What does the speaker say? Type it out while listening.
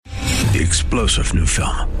The explosive new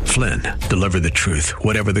film, Flynn, deliver the truth,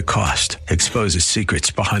 whatever the cost, exposes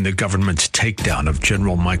secrets behind the government's takedown of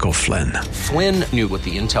General Michael Flynn. Flynn knew what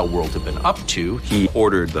the intel world had been up to. He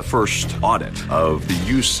ordered the first audit of the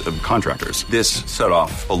use of contractors. This set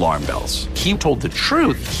off alarm bells. He told the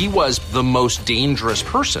truth. He was the most dangerous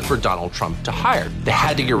person for Donald Trump to hire. They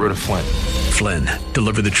had to get rid of Flynn. Flynn,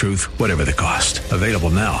 deliver the truth, whatever the cost. Available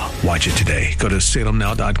now. Watch it today. Go to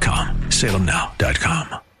salemnow.com.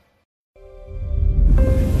 salemnow.com.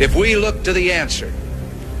 If we look to the answer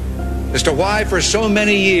as to why for so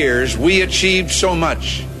many years we achieved so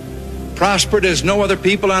much, prospered as no other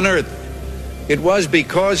people on earth, it was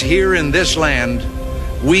because here in this land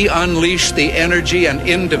we unleashed the energy and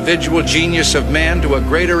individual genius of man to a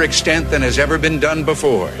greater extent than has ever been done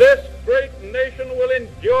before. This great nation will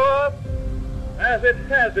endure as it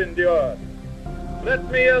has endured. Let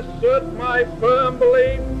me assert my firm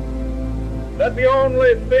belief that the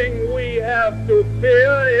only thing we have to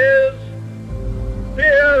fear is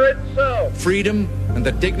fear itself. Freedom and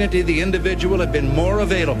the dignity of the individual have been more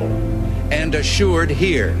available and assured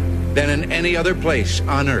here than in any other place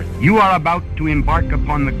on earth. You are about to embark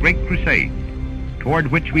upon the great crusade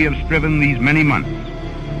toward which we have striven these many months.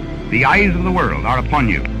 The eyes of the world are upon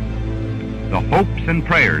you. The hopes and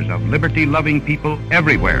prayers of liberty-loving people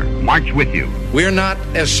everywhere march with you. We're not,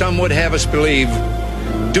 as some would have us believe,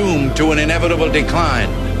 doomed to an inevitable decline.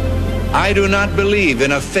 I do not believe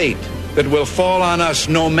in a fate that will fall on us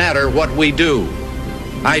no matter what we do.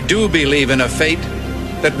 I do believe in a fate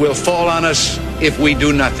that will fall on us if we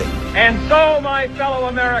do nothing. And so, my fellow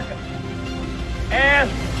Americans, ask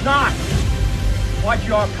not what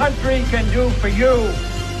your country can do for you.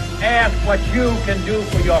 Ask what you can do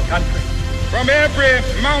for your country. From every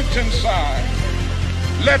mountainside,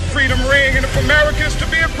 let freedom ring, and if America is to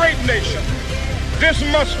be a great nation, this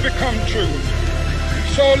must become true.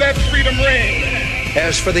 So let freedom ring.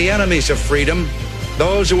 As for the enemies of freedom,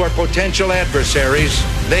 those who are potential adversaries,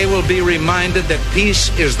 they will be reminded that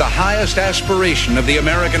peace is the highest aspiration of the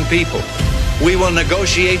American people. We will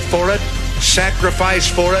negotiate for it, sacrifice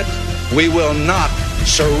for it. We will not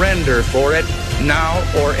surrender for it, now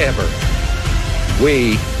or ever.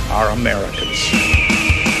 We are Americans.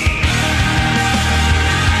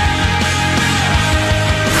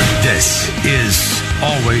 This is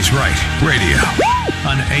Always Right Radio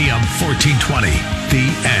on AM 1420.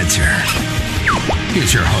 The Answer.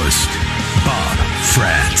 Here's your host, Bob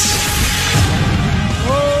Frantz.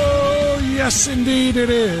 Oh, yes, indeed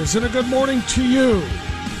it is. And a good morning to you.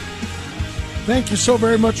 Thank you so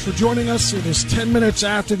very much for joining us. It is 10 minutes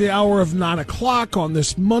after the hour of 9 o'clock on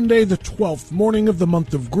this Monday, the 12th morning of the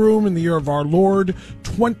month of Groom in the year of our Lord,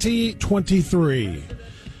 2023.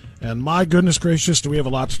 And my goodness gracious, do we have a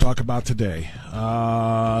lot to talk about today.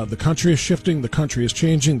 The country is shifting. The country is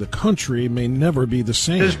changing. The country may never be the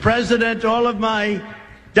same. As president, all of my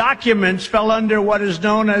documents fell under what is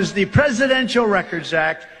known as the Presidential Records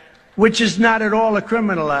Act, which is not at all a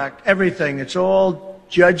criminal act. Everything. It's all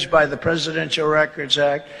judged by the Presidential Records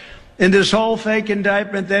Act. In this whole fake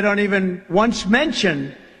indictment, they don't even once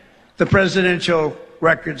mention the Presidential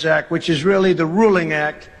Records Act, which is really the ruling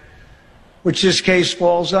act, which this case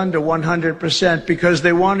falls under 100%, because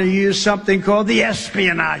they want to use something called the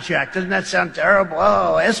Espionage Act. Doesn't that sound terrible?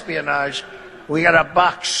 Oh, espionage. We got a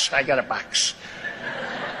box. I got a box.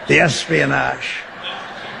 The Espionage.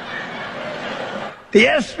 The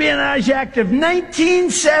Espionage Act of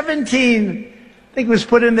 1917. I think it was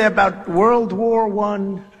put in there about World War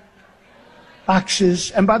I boxes.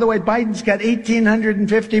 And by the way, Biden's got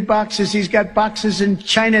 1,850 boxes. He's got boxes in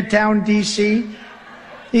Chinatown, D.C.,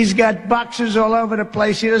 he's got boxes all over the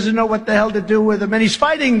place. He doesn't know what the hell to do with them. And he's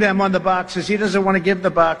fighting them on the boxes. He doesn't want to give the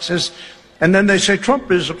boxes. And then they say, Trump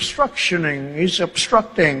is obstructioning. He's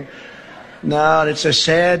obstructing. No, it's a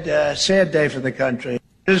sad day for the country.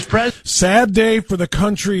 Sad day for the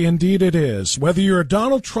country, indeed it is. Whether you're a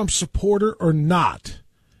Donald Trump supporter or not,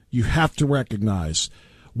 you have to recognize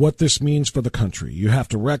what this means for the country. You have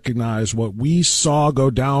to recognize what we saw go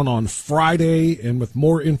down on Friday, and with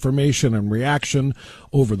more information and reaction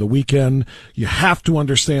over the weekend, you have to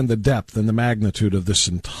understand the depth and the magnitude of this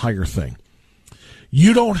entire thing.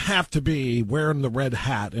 You don't have to be wearing the red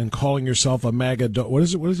hat and calling yourself a what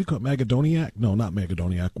is he called? Magadoniac? No, not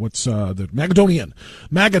Magadoniac. What's the Magadonian?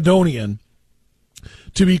 Magadonian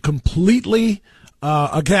to be completely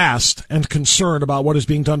aghast and concerned about what is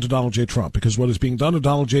being done to Donald J. Trump, because what is being done to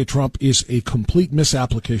Donald J. Trump is a complete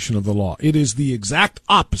misapplication of the law. It is the exact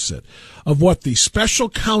opposite of what the special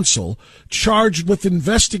counsel charged with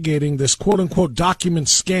investigating this quote-unquote document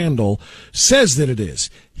scandal says that it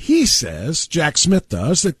is. He says, Jack Smith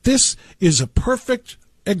does, that this is a perfect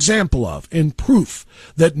example of and proof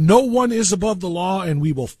that no one is above the law, and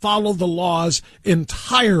we will follow the laws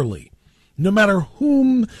entirely, no matter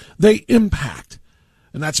whom they impact.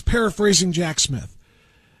 And that's paraphrasing Jack Smith.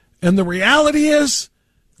 And the reality is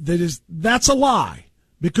that's a lie.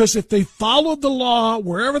 Because if they followed the law,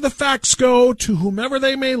 wherever the facts go, to whomever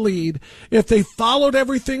they may lead, if they followed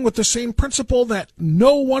everything with the same principle that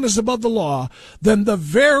no one is above the law, then the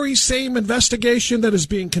very same investigation that is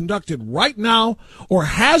being conducted right now, or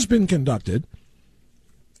has been conducted,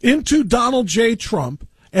 into Donald J. Trump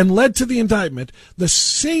and led to the indictment, the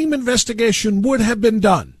same investigation would have been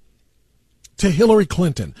done to Hillary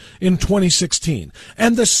Clinton in 2016.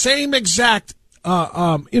 And the same exact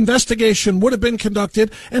investigation would have been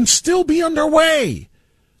conducted and still be underway,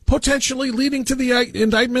 potentially leading to the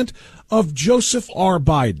indictment of Joseph R.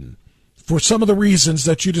 Biden for some of the reasons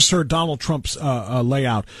that you just heard Donald Trump lay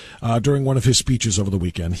out during one of his speeches over the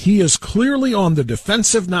weekend. He is clearly on the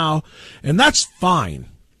defensive now, and that's fine.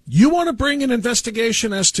 You want to bring an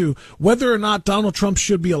investigation as to whether or not Donald Trump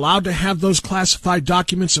should be allowed to have those classified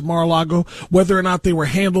documents at Mar-a-Lago, whether or not they were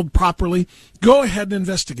handled properly, go ahead and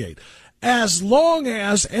investigate. As long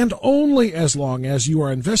as, and only as long as, you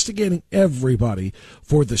are investigating everybody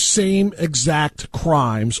for the same exact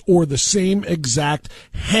crimes or the same exact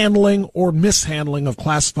handling or mishandling of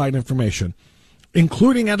classified information,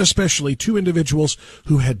 including and especially two individuals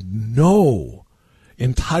who had no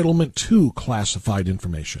entitlement to classified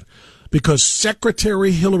information, because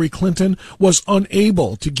Secretary Hillary Clinton was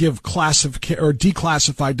unable to give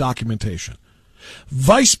declassified documentation.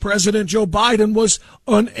 Vice President Joe Biden was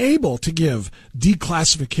unable to give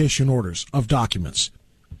declassification orders of documents.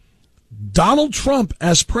 Donald Trump,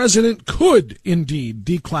 as president, could indeed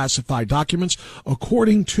declassify documents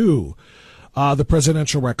according to the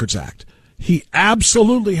Presidential Records Act. He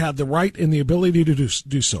absolutely had the right and the ability to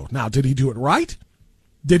do so. Now, did he do it right?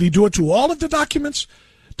 Did he do it to all of the documents?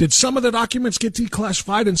 Did some of the documents get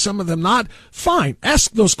declassified and some of them not? Fine,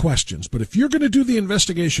 ask those questions. But if you're going to do the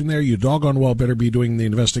investigation there, you doggone well better be doing the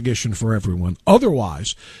investigation for everyone.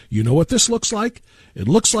 Otherwise, you know what this looks like? It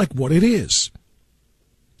looks like what it is.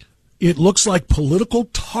 It looks like political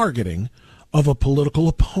targeting of a political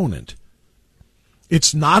opponent.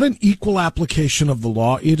 It's not an equal application of the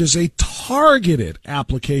law. It is a targeted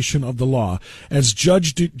application of the law, as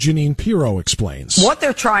Judge Jeanine Pirro explains. What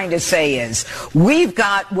they're trying to say is, we've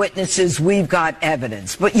got witnesses, we've got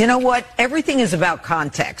evidence. But you know what? Everything is about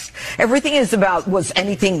context. Everything is about, was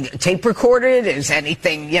anything tape recorded? Is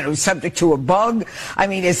anything, subject to a bug? I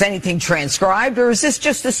mean, is anything transcribed? Or is this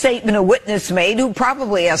just a statement a witness made who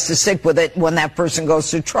probably has to stick with it when that person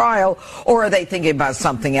goes to trial? Or are they thinking about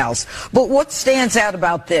something else? But what stands out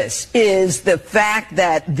about this is the fact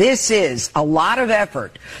that this is a lot of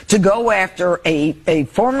effort to go after a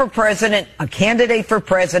former president, a candidate for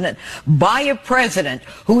president, by a president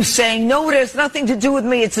who's saying, no, it has nothing to do with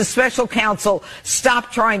me. It's a special counsel.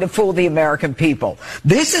 Stop trying to fool the American people.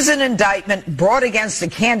 This is an indictment brought against a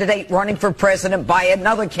candidate running for president by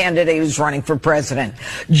another candidate who's running for president.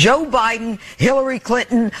 Joe Biden, Hillary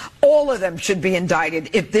Clinton, all of them should be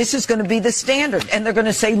indicted if this is going to be the standard. And they're going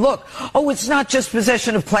to say, look, it's not just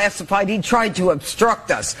possession of classified. He tried to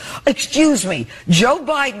obstruct us. Excuse me. Joe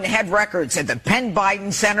Biden had records at the Penn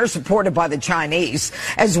Biden Center, supported by the Chinese,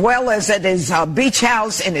 as well as at his beach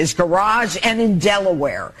house, in his garage, and in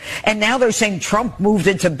Delaware. And now they're saying Trump moved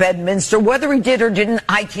it to Bedminster. Whether he did or didn't,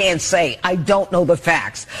 I can't say. I don't know the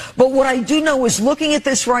facts. But what I do know is, looking at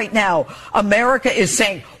this right now, America is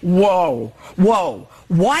saying, whoa, whoa.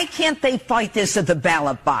 Why can't they fight this at the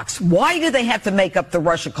ballot box? Why do they have to make up the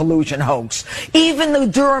Russia collusion hoax? Even the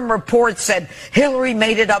Durham report said Hillary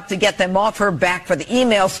made it up to get them off her back for the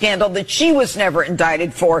email scandal that she was never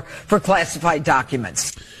indicted for classified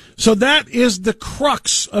documents. So that is the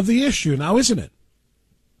crux of the issue now, isn't it?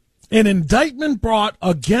 An indictment brought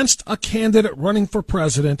against a candidate running for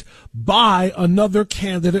president by another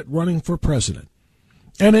candidate running for president.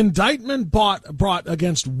 An indictment brought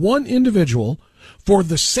against one individual for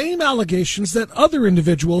the same allegations that other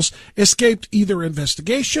individuals escaped either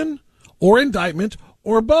investigation or indictment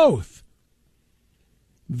or both.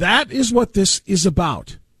 That is what this is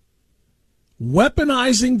about.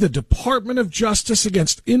 Weaponizing the Department of Justice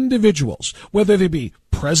against individuals, whether they be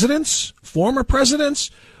presidents, former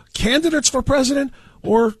presidents, candidates for president,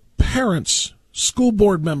 or parents, school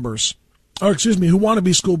board members. Who want to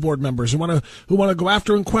be school board members, who want to go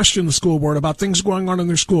after and question the school board about things going on in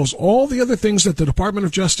their schools, all the other things that the Department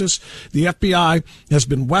of Justice, the FBI, has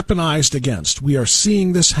been weaponized against. We are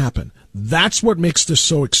seeing this happen. That's what makes this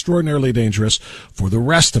so extraordinarily dangerous for the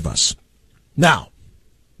rest of us. Now,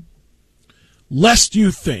 lest you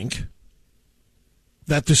think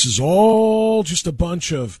that this is all just a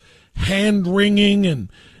bunch of hand-wringing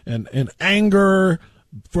and anger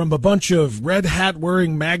from a bunch of red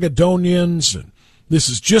hat-wearing Magadonians, and this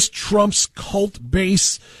is just Trump's cult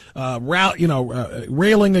base,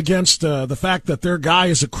 railing against the fact that their guy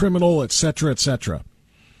is a criminal, etc., etc.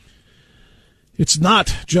 It's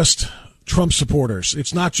not just Trump supporters.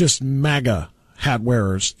 It's not just MAGA hat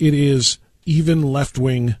wearers. It is even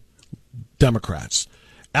left-wing Democrats.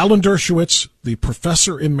 Alan Dershowitz, the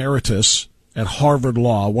professor emeritus at Harvard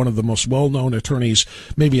Law, one of the most well-known attorneys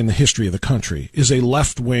maybe in the history of the country, is a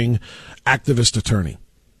left-wing activist attorney.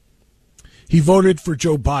 He voted for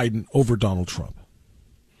Joe Biden over Donald Trump.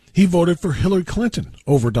 He voted for Hillary Clinton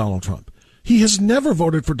over Donald Trump. He has never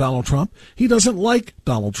voted for Donald Trump. He doesn't like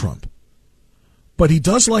Donald Trump. But he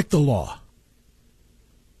does like the law.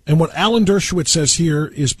 And what Alan Dershowitz says here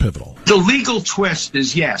is pivotal. The legal twist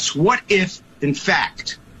is, yes, what if, in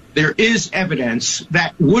fact, there is evidence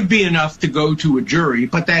that would be enough to go to a jury,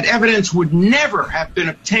 but that evidence would never have been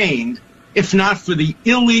obtained if not for the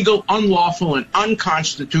illegal, unlawful, and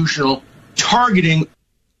unconstitutional targeting.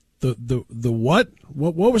 The what?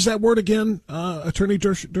 What was that word again, Attorney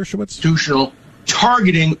Dershowitz? Constitutional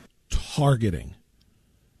targeting. Targeting.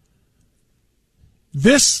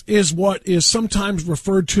 This is what is sometimes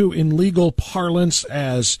referred to in legal parlance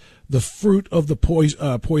as the fruit of the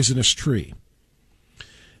poisonous tree.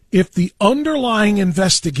 If the underlying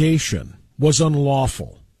investigation was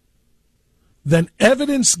unlawful, then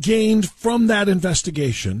evidence gained from that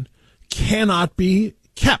investigation cannot be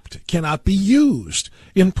kept, cannot be used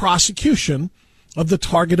in prosecution of the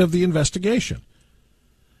target of the investigation.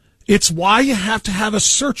 It's why you have to have a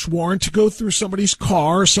search warrant to go through somebody's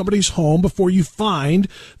car or somebody's home before you find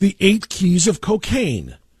the 8 keys of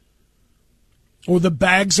cocaine or the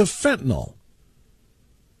bags of fentanyl.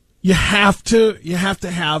 You have to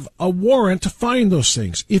have a warrant to find those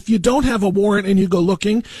things. If you don't have a warrant and you go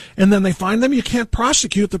looking and then they find them, you can't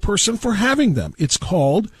prosecute the person for having them. It's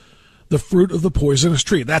called the fruit of the poisonous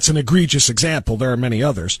tree. That's an egregious example. There are many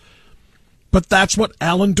others. But that's what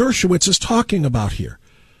Alan Dershowitz is talking about here.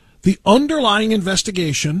 The underlying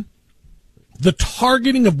investigation, the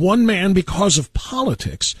targeting of one man because of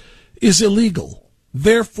politics, is illegal.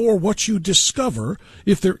 Therefore, what you discover,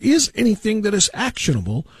 if there is anything that is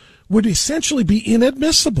actionable, would essentially be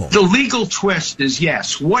inadmissible. The legal twist is,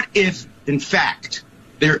 yes, what if, in fact,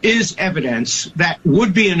 there is evidence that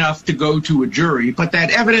would be enough to go to a jury, but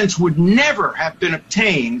that evidence would never have been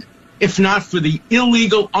obtained if not for the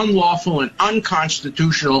illegal, unlawful, and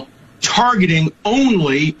unconstitutional targeting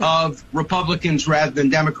only of Republicans rather than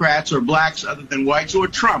Democrats or blacks other than whites or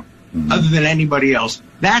Trump other than anybody else.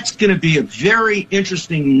 That's going to be a very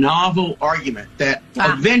interesting, novel argument that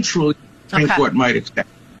eventually the Supreme Court might expect.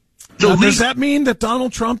 Now, does that mean that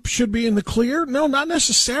Donald Trump should be in the clear? No, not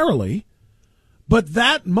necessarily. But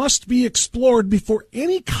that must be explored before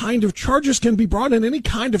any kind of charges can be brought and any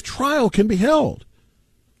kind of trial can be held.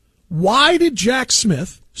 Why did Jack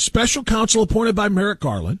Smith, special counsel appointed by Merrick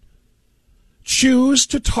Garland, choose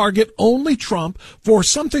to target only Trump for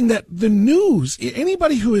something that the news,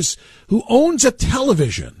 anybody who owns a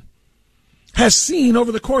television, has seen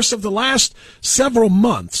over the course of the last several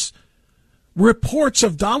months? Reports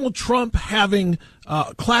of Donald Trump having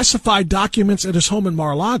classified documents at his home in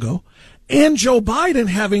Mar-a-Lago and Joe Biden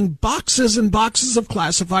having boxes and boxes of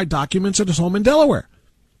classified documents at his home in Delaware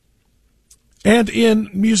and in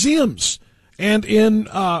museums and in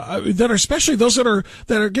that are especially those that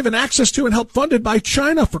are given access to and help funded by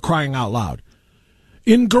China, for crying out loud,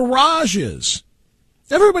 in garages.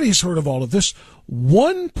 Everybody's heard of all of this.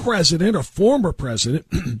 One president or former president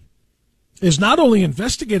is not only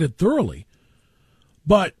investigated thoroughly,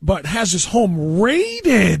 but has his home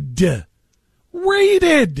raided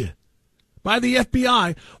by the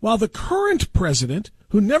FBI, while the current president,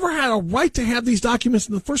 who never had a right to have these documents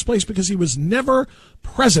in the first place because he was never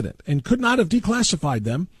president and could not have declassified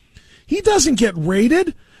them, he doesn't get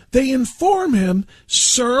raided. They inform him,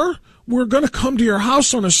 "Sir, we're going to come to your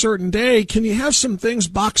house on a certain day. Can you have some things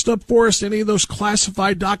boxed up for us? Any of those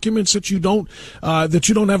classified documents that you don't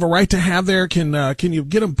have a right to have there? Can you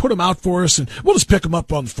get them, put them out for us, and we'll just pick them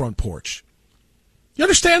up on the front porch." You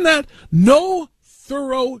understand that? No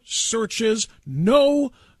thorough searches,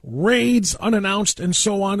 no raids unannounced, and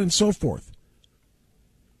so on and so forth.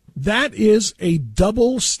 That is a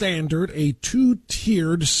double standard, a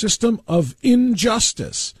two-tiered system of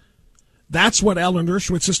injustice. That's what Alan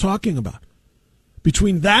Dershowitz is talking about.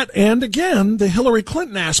 Between that and, again, the Hillary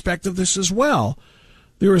Clinton aspect of this as well,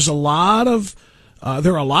 there are a lot of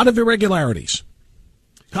irregularities.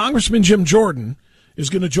 Congressman Jim Jordan is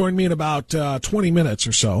going to join me in about 20 minutes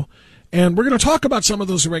or so, And we're going to talk about some of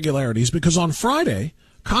those irregularities because on Friday,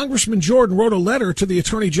 Congressman Jordan wrote a letter to the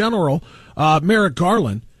Attorney General, Merrick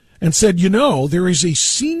Garland, and said, there is a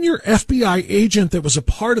senior FBI agent that was a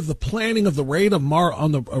part of the planning of the raid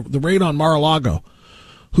on the raid on Mar-a-Lago,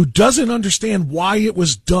 who doesn't understand why it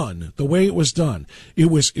was done the way it was done. It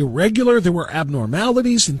was irregular. There were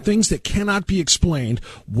abnormalities and things that cannot be explained.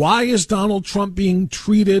 Why is Donald Trump being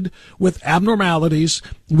treated with abnormalities,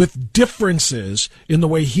 with differences in the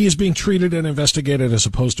way he is being treated and investigated as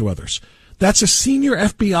opposed to others? That's a senior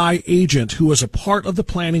FBI agent who was a part of the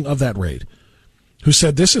planning of that raid, who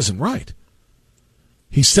said this isn't right.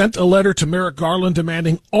 He sent a letter to Merrick Garland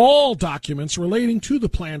demanding all documents relating to the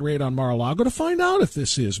planned raid on Mar-a-Lago to find out if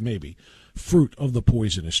this is maybe fruit of the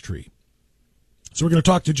poisonous tree. So we're going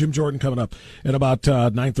to talk to Jim Jordan coming up at about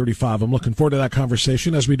 9:35. I'm looking forward to that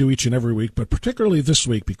conversation, as we do each and every week, but particularly this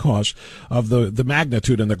week because of the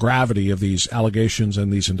magnitude and the gravity of these allegations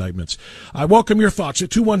and these indictments. I welcome your thoughts at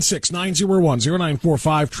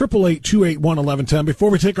 216-901-0945, 888-281-1110. Before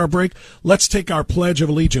we take our break, let's take our Pledge of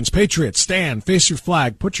Allegiance. Patriots, stand, face your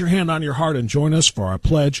flag, put your hand on your heart, and join us for our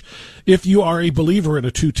pledge. If you are a believer in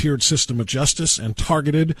a two-tiered system of justice and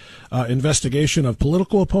targeted investigation of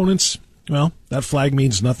political opponents, well, that flag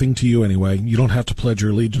means nothing to you anyway. You don't have to pledge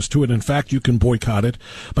your allegiance to it. In fact, you can boycott it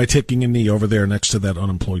by taking a knee over there next to that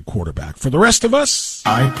unemployed quarterback. For the rest of us,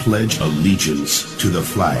 I pledge allegiance to the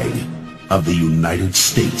flag of the United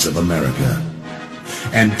States of America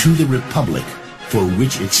and to the republic for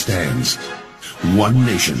which it stands, one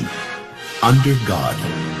nation, under God,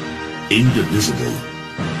 indivisible,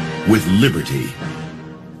 with liberty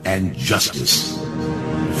and justice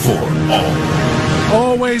for all.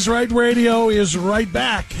 Always Right Radio is right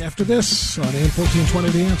back after this on AM 1420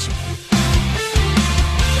 The Answer.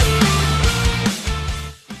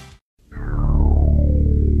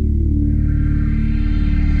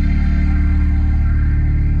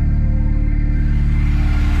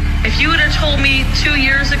 If you would have told me 2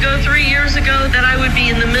 years ago, 3 years ago, that I would be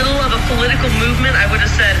in the middle of a political movement, I would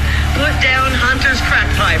have said, put down Hunter's crack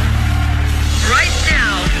pipe. Right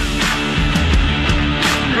now.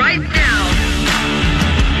 Right now.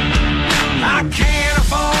 I can't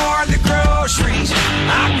afford the groceries.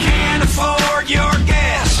 I can't afford your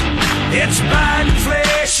gas. It's Biden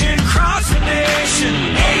inflation across the nation.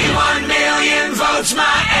 81 million votes my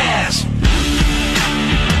ass.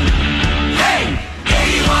 Hey,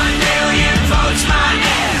 81 million votes my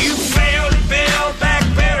ass. You failed to build back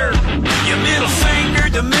better. You middle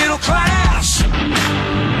fingered the middle class.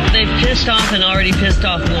 They've pissed off an already pissed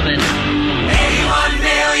off woman. 81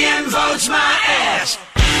 million votes my ass.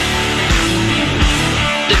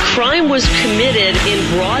 The crime was committed in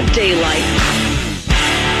broad daylight.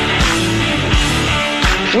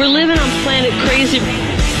 We're living on planet crazy.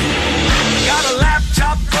 Got a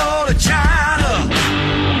laptop full of China,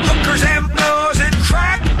 hookers and blows and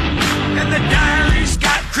crack, and the diary's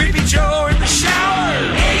got Creepy Joe in the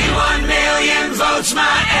shower. 81 million votes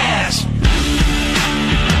my ass.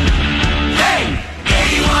 Hey,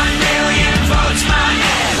 81 million votes my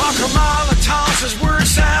ass. While Kamala tosses word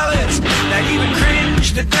salads that even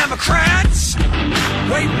cringe the Democrats,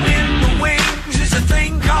 waiting in the wings is a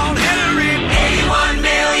thing called Hillary. 81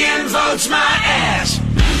 million votes my ass.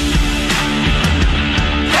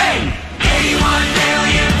 Hey, 81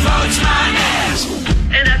 million votes my ass.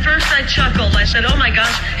 And at first I chuckled. I said, oh my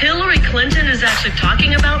gosh, Hillary Clinton is actually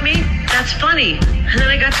talking about me? That's funny. And then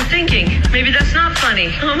I got to thinking, maybe that's not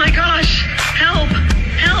funny. Oh my gosh, help,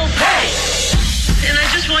 help. Hey! And I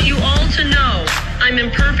just want you all to know I'm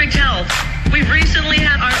in perfect health. We've recently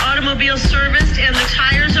had our automobile serviced, and the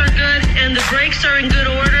tires are good, and the brakes are in good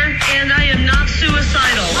order, and I am not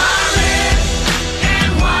suicidal. My red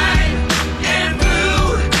and white and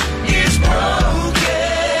blue is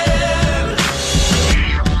broken.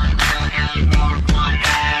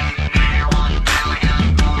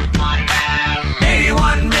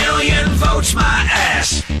 81 million votes my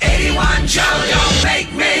ass. 81 Joe, don't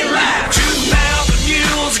make me laugh. 2,000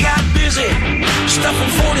 mules got busy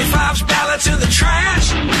stuffing 45's ballots in the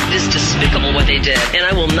trash. It is despicable what they did, and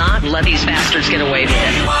I will not let these bastards get away with it.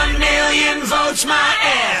 81 million votes my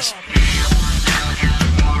ass.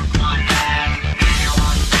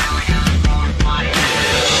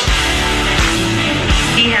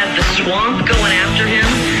 He had the swamp going after him,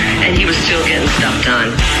 and he was still getting stuff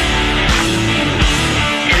done.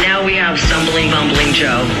 And now we have stumbling, bumbling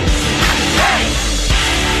Joe. Hey!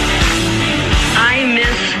 I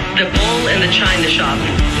miss the bull in the china shop.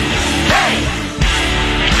 Hey!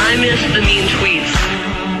 I miss the mean tweets.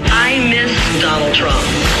 I miss Donald Trump.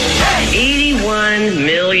 Hey! 81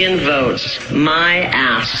 million votes. My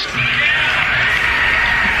ass.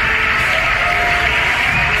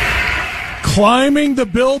 Climbing the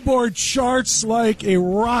Billboard charts like a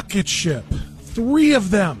rocket ship. 3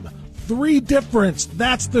 of them. 3 different.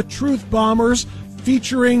 That's the Truth Bombers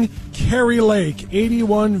featuring Kari Lake.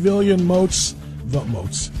 81 million votes.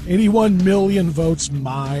 81 million votes,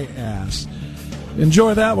 my ass.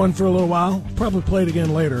 Enjoy that one for a little while. Probably play it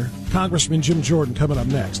again later. Congressman Jim Jordan coming up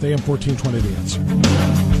next. AM 1420 The Answer.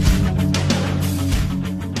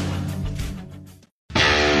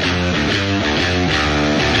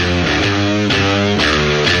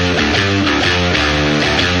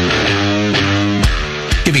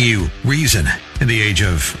 Giving you reason in the age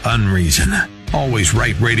of unreason. Always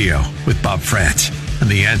Right Radio with Bob Frantz and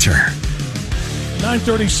The Answer.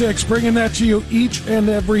 9:36, bringing that to you each and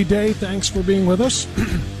every day. Thanks for being with us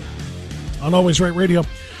on Always Right Radio.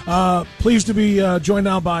 Pleased to be joined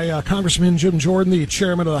now by Congressman Jim Jordan, the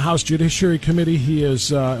chairman of the House Judiciary Committee. He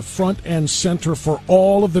is front and center for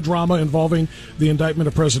all of the drama involving the indictment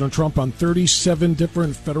of President Trump on 37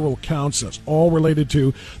 different federal counts. That's all related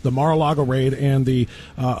to the Mar-a-Lago raid and the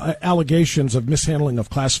allegations of mishandling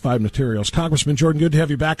of classified materials. Congressman Jordan, good to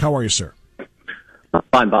have you back. How are you, sir?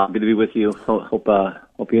 Fine, Bob. Good to be with you.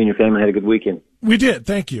 Hope you and your family had a good weekend. We did.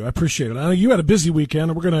 Thank you. I appreciate it. I know you had a busy weekend,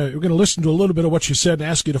 and we're gonna listen to a little bit of what you said and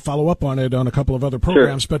ask you to follow up on it on a couple of other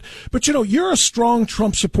programs. Sure. But you know, you're a strong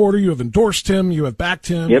Trump supporter. You have endorsed him. You have backed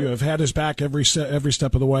him. Yep. You have had his back every step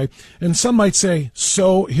of the way. And some might say,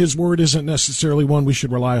 so his word isn't necessarily one we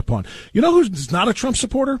should rely upon. You know who's not a Trump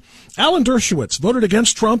supporter? Alan Dershowitz voted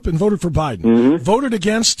against Trump and voted for Biden. Mm-hmm. Voted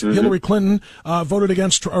against Hillary Clinton. Voted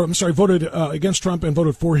against Trump and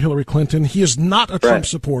voted for Hillary Clinton. He is not a Trump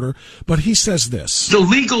supporter, but he says this. The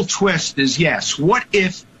legal twist is, yes, what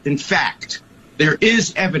if, in fact, there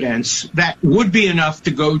is evidence that would be enough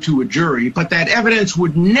to go to a jury, but that evidence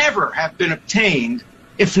would never have been obtained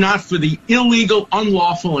if not for the illegal,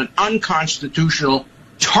 unlawful, and unconstitutional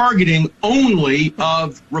targeting only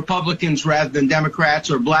of Republicans rather than Democrats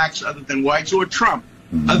or blacks other than whites or Trump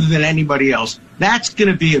other than anybody else. That's going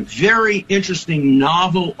to be a very interesting,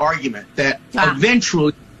 novel argument that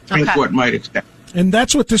eventually the Supreme Court might accept. And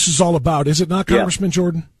that's what this is all about, is it not, Congressman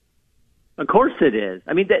Jordan? Of course it is.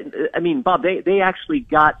 I mean, Bob, they actually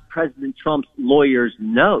got President Trump's lawyers'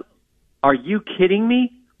 notes. Are you kidding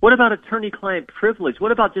me? What about attorney-client privilege?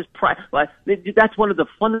 What about just that's one of the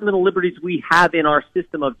fundamental liberties we have in our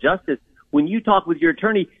system of justice. When you talk with your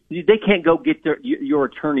attorney, they can't go get your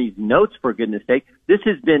attorney's notes, for goodness sake.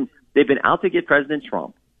 They've been out to get President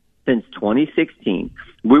Trump since 2016.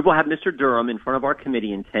 We will have Mr. Durham in front of our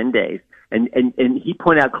committee in 10 days. And he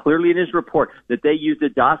pointed out clearly in his report that they used a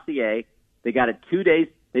dossier. They got it 2 days.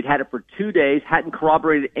 They'd had it for 2 days, hadn't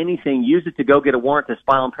corroborated anything, used it to go get a warrant to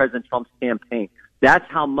spy on President Trump's campaign. That's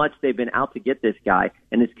how much they've been out to get this guy,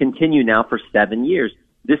 and it's continued now for 7 years.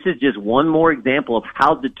 This is just one more example of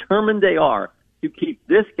how determined they are to keep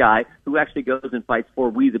this guy, who actually goes and fights for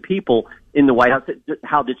we the people in the White House,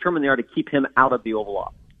 how determined they are to keep him out of the Oval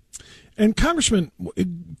Office. And Congressman,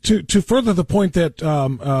 to further the point that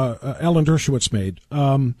Alan Dershowitz made,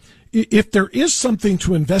 if there is something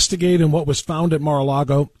to investigate in what was found at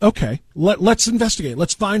Mar-a-Lago, okay, let's investigate.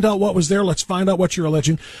 Let's find out what was there. Let's find out what you're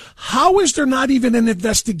alleging. How is there not even an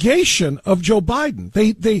investigation of Joe Biden?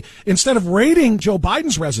 They instead of raiding Joe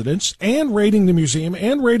Biden's residence and raiding the museum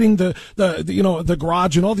and raiding the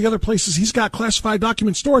garage and all the other places he's got classified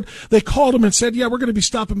documents stored, they called him and said, yeah, we're going to be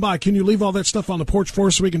stopping by. Can you leave all that stuff on the porch for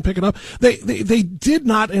us so we can pick it up? They did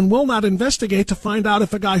not and will not investigate to find out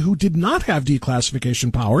if a guy who did not have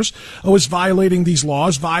declassification powers was violating these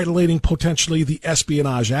laws, violating potentially the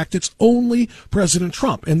Espionage Act. It's only President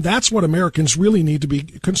Trump, and that's what Americans really need to be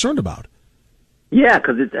concerned about. Yeah,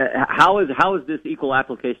 because it's how is this equal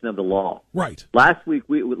application of the law? Right. Last week,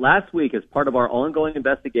 as part of our ongoing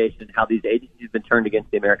investigation, how these agencies have been turned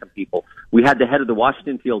against the American people, we had the head of the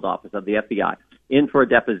Washington field office of the FBI in for a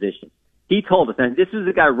deposition. He told us, and this is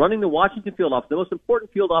the guy running the Washington field office, the most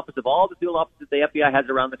important field office of all the field offices the FBI has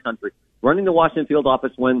around the country, running the Washington field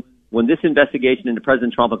office when this investigation into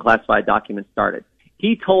President Trump and classified documents started.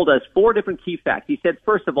 He told us 4 different key facts. He said,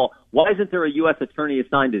 first of all, why isn't there a U.S. attorney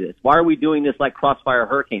assigned to this? Why are we doing this like Crossfire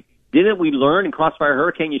Hurricane? Didn't we learn in Crossfire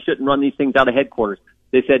Hurricane you shouldn't run these things out of headquarters?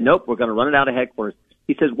 They said, nope, we're going to run it out of headquarters.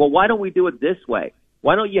 He says, well, why don't we do it this way?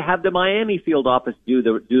 Why don't you have the Miami field office do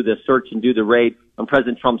the search and do the raid on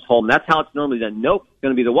President Trump's home? That's how it's normally done. Nope, it's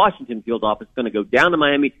going to be the Washington field office going to go down to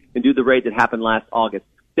Miami and do the raid that happened last August.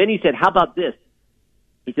 Then he said, how about this?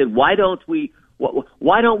 He said, why don't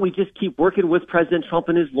we just keep working with President Trump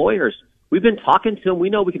and his lawyers? We've been talking to him. We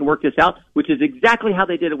know we can work this out, which is exactly how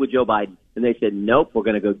they did it with Joe Biden. And they said, nope, we're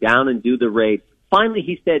going to go down and do the raid. Finally,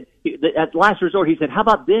 he said, at last resort, he said, how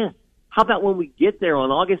about this? How about when we get there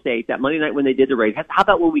on August 8th, that Monday night when they did the raid, how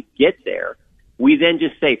about when we get there, we then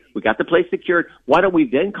just say, we got the place secured. Why don't we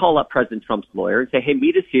then call up President Trump's lawyer and say, hey,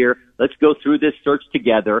 meet us here. Let's go through this search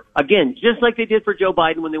together. Again, just like they did for Joe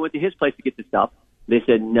Biden when they went to his place to get the stuff. They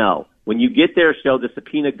said, no. When you get there, show the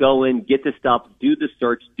subpoena, go in, get the stuff, do the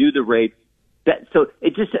search, do the raid. So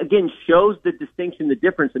it just, again, shows the distinction, the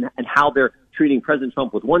difference in how they're treating President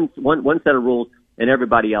Trump with one set of rules and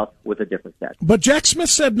everybody else with a different set. But Jack Smith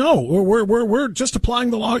said no. We're just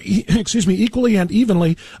applying the law, equally and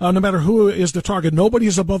evenly, no matter who is the target. Nobody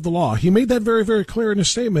is above the law. He made that very, very clear in his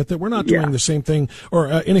statement that we're not doing the same thing or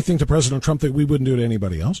anything to President Trump that we wouldn't do to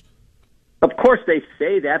anybody else. Of course they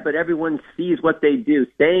say that, but everyone sees what they do.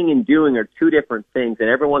 Saying and doing are two different things, and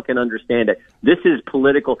everyone can understand it. This is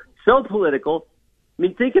political, so political. I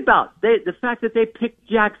mean, think about the fact that they picked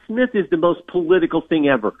Jack Smith is the most political thing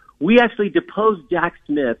ever. We actually deposed Jack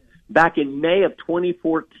Smith back in May of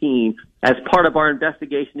 2014 as part of our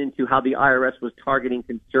investigation into how the IRS was targeting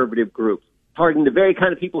conservative groups, targeting the very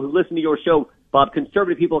kind of people who listen to your show, Bob.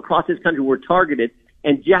 Conservative people across this country were targeted,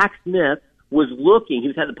 and Jack Smith was looking, he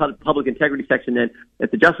was head of the public integrity section then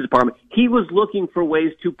at the Justice Department, he was looking for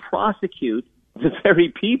ways to prosecute the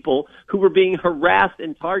very people who were being harassed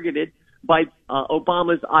and targeted by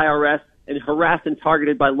Obama's IRS and harassed and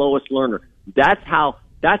targeted by Lois Lerner. That's how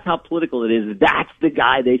political it is. That's the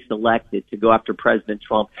guy they selected to go after President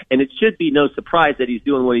Trump. And it should be no surprise that he's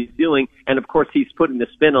doing what he's doing. And, of course, he's putting the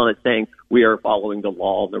spin on it saying we are following the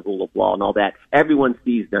law and the rule of law and all that. Everyone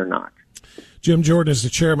sees they're not. Jim Jordan is the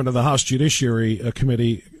chairman of the House Judiciary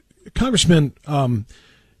Committee. Congressman,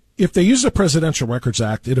 if they use the Presidential Records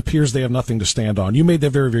Act, it appears they have nothing to stand on. You made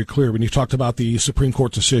that very, very clear when you talked about the Supreme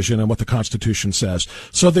Court decision and what the Constitution says.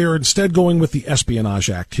 So they are instead going with the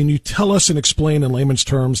Espionage Act. Can you tell us and explain in layman's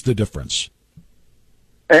terms the difference?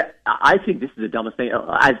 I think this is the dumbest thing.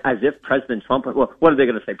 As if President Trump, well, what are they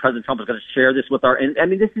going to say? President Trump is going to share this with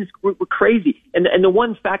this is crazy. And the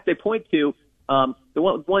one fact they point to, the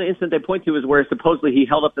one incident they point to is where supposedly he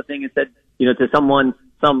held up the thing and said, to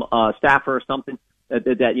some staffer or something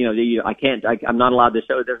that I'm not allowed to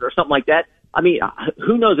show this or something like that. I mean,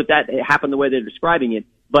 who knows if that happened the way they're describing it,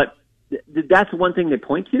 but that's one thing they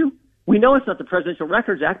point to. We know it's not the Presidential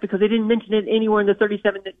Records Act because they didn't mention it anywhere in the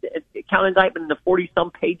 37 count indictment and the 40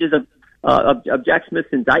 some pages of Jack Smith's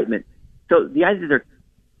indictment. So the idea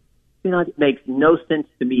it makes no sense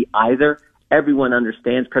to me either. Everyone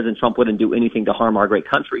understands President Trump wouldn't do anything to harm our great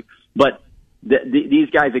country. But these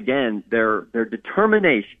guys, again, their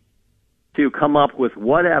determination to come up with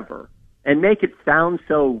whatever and make it sound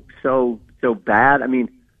so bad. I mean,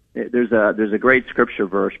 there's a great scripture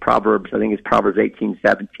verse, Proverbs, I think it's Proverbs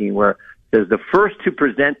 18:17, where it says, the first to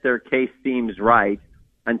present their case seems right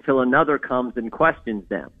until another comes and questions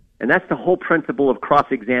them. And that's the whole principle of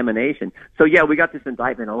cross-examination. So, yeah, we got this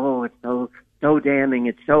indictment. Oh, it's so damning.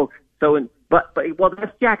 It's but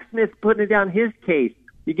that's Jack Smith putting it down his case.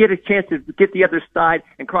 You get a chance to get the other side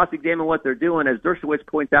and cross-examine what they're doing. As Dershowitz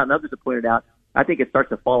points out and others have pointed out, I think it starts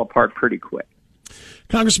to fall apart pretty quick.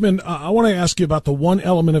 Congressman, I want to ask you about the one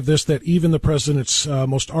element of this that even the president's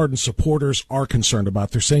most ardent supporters are concerned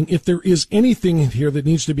about. They're saying if there is anything in here that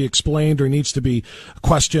needs to be explained or needs to be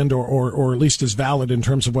questioned or at least is valid in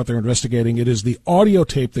terms of what they're investigating, it is the audio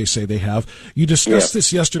tape they say they have. You discussed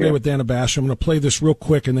this yesterday with Dana Bash. I'm going to play this real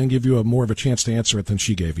quick and then give you more of a chance to answer it than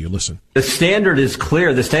she gave you. Listen. The standard is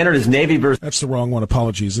clear. The standard is Navy versus... That's the wrong one.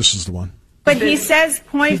 Apologies. This is the one. But he says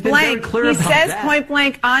point blank, point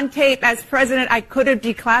blank on tape, as president, I could have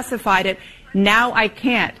declassified it. Now I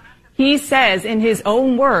can't. He says in his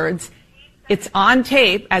own words, it's on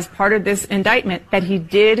tape as part of this indictment that he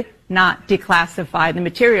did not declassify the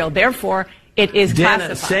material. Therefore, it is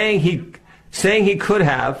classified. Saying he could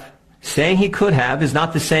have is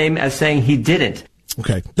not the same as saying he didn't.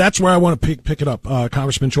 Okay, that's where I want to pick it up,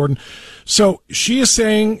 Congressman Jordan. So she is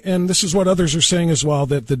saying, and this is what others are saying as well,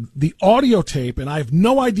 that the audio tape, and I have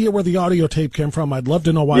no idea where the audio tape came from. I'd love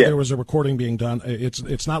to know why there was a recording being done.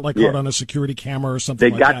 It's not like caught on a security camera or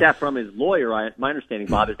something like that. They got that from his lawyer. My understanding,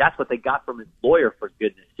 Bob, is that's what they got from his lawyer, for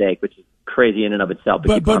goodness sake, which is crazy in and of itself.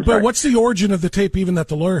 But what's the origin of the tape even that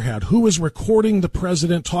the lawyer had? Who was recording the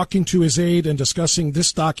president talking to his aide and discussing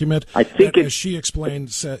this document? I think as she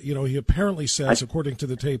explained, he apparently says, according to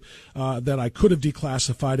the tape, that I could have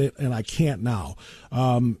declassified it and I can't now.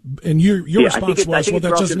 And your response was, well,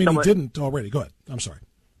 that doesn't mean he didn't already. Go ahead. I'm sorry.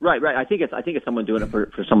 Right. I think it's someone doing it for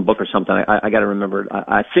some book or something. I got to remember.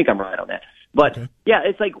 I think I'm right on that. But yeah,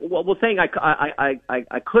 it's like saying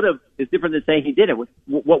I could have is different than saying he did it.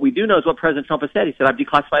 What we do know is what President Trump has said. He said I've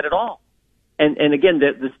declassified it all. And again,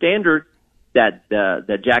 the standard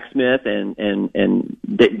that Jack Smith and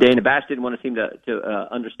Dana Bash didn't want to seem to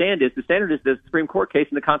understand is the standard is the Supreme Court case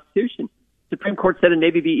in the Constitution. Supreme Court said in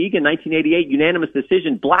Navy v. Egan, 1988, unanimous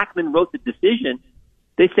decision. Blackmun wrote the decision.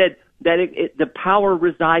 They said that the power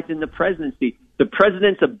resides in the presidency. The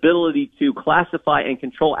president's ability to classify and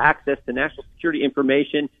control access to national security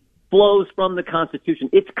information flows from the Constitution.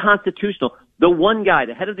 It's constitutional. The one guy,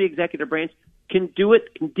 the head of the executive branch, can do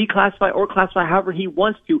it, can declassify or classify however he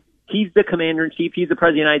wants to. He's the commander-in-chief. He's the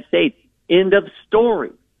president of the United States. End of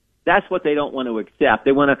story. That's what they don't want to accept.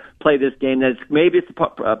 They want to play this game that maybe it's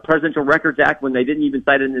the Presidential Records Act when they didn't even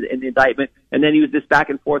cite it in the indictment, and then he was this back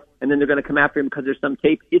and forth, and then they're going to come after him because there's some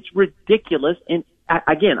tape. It's ridiculous. And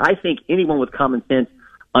again, I think anyone with common sense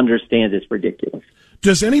understands it's ridiculous.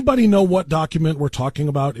 Does anybody know what document we're talking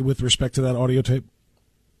about with respect to that audio tape?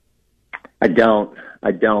 I don't.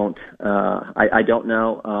 I don't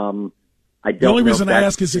know. The only reason I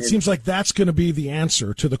ask is it seems like that's going to be the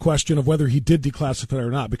answer to the question of whether he did declassify it or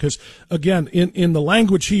not. Because, again, in the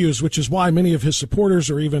language he used, which is why many of his supporters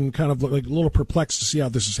are even kind of like a little perplexed to see how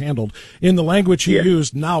this is handled, in the language he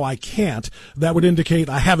used, now I can't, that would indicate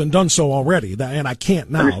I haven't done so already, and I can't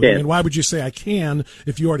now. I mean, why would you say I can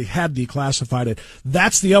if you already had declassified it?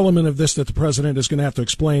 That's the element of this that the president is going to have to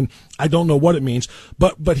explain. I don't know what it means.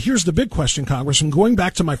 But here's the big question, Congressman. Going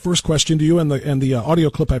back to my first question to you and the audio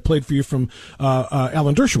clip I played for you from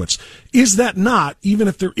Alan Dershowitz. Is that not, even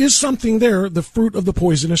if there is something there, the fruit of the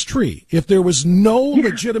poisonous tree? If there was no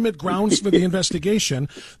legitimate grounds for the investigation,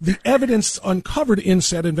 the evidence uncovered in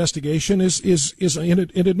said investigation is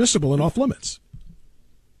inadmissible and off limits.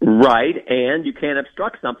 Right, and you can't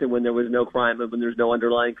obstruct something when there was no crime and when there's no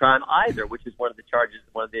underlying crime either, which is one of the charges,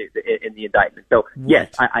 in the indictment. So,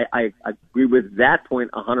 yes, I agree with that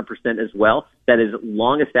point 100% as well. That is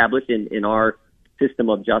long established in our system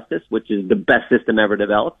of justice, which is the best system ever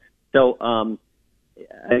developed. So,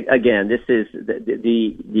 again, this is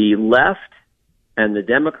the left and the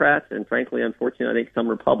Democrats, and frankly, unfortunately, I think some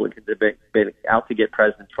Republicans have been out to get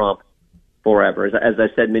President Trump forever. As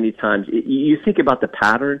I said many times, you think about the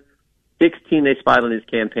pattern. 16, they spied on his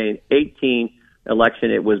campaign. 18,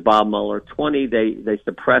 election, it was Bob Mueller. 20, they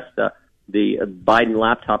suppressed the Biden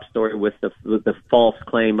laptop story with the false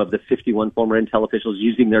claim of the 51 former intel officials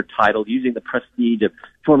using their title, using the prestige of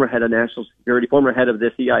former head of national security, former head of the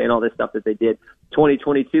CIA, and all this stuff that they did.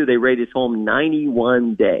 2022, they raided his home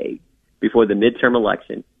 91 days before the midterm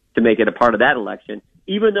election to make it a part of that election,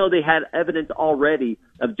 even though they had evidence already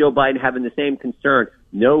of Joe Biden having the same concern.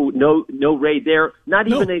 No raid there, not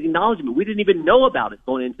even an acknowledgement. We didn't even know about it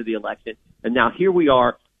going into the election. And now here we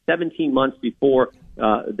are 17 months before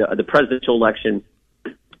the presidential election,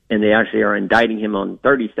 and they actually are indicting him on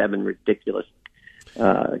 37 ridiculous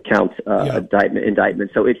counts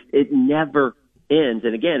indictment. So it never ends.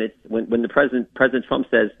 And again, it's when the President Trump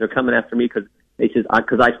says they're coming after me because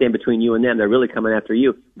I stand between you and them, they're really coming after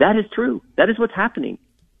you. That is true. That is what's happening.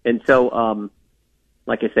 And so,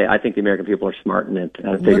 like I say, I think the American people are smart and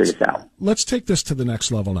figure this out. Let's take this to the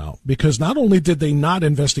next level now, because not only did they not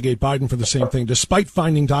investigate Biden for the same thing, despite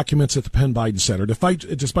finding documents at the Penn Biden Center,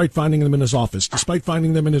 despite finding them in his office, despite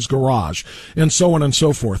finding them in his garage, and so on and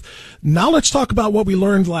so forth. Now let's talk about what we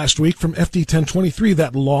learned last week from FD 1023,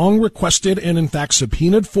 that long requested and in fact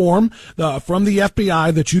subpoenaed form from the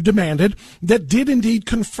FBI that you demanded that did indeed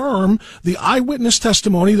confirm the eyewitness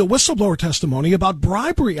testimony, the whistleblower testimony about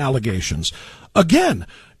bribery allegations. Again,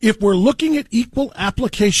 if we're looking at equal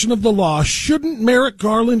application of the law, shouldn't Merrick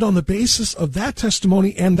Garland, on the basis of that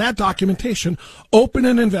testimony and that documentation, open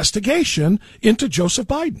an investigation into Joseph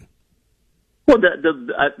Biden? Well,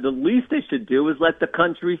 the least they should do is let the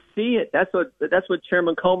country see it. That's what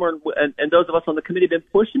Chairman Comer and those of us on the committee have been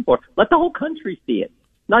pushing for. Let the whole country see it,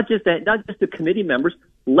 not just the committee members.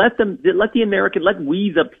 Let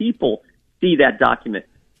we the people see that document.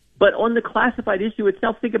 But on the classified issue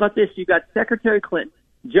itself, think about this. You've got Secretary Clinton,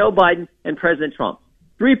 Joe Biden, and President Trump.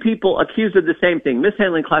 3 people accused of the same thing,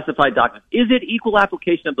 mishandling classified documents. Is it equal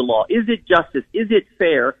application of the law? Is it justice? Is it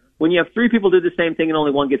fair when you have 3 people do the same thing and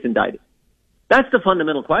only one gets indicted? That's the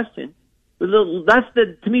fundamental question.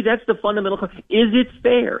 To me, that's the fundamental question. Is it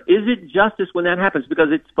fair? Is it justice when that happens? Because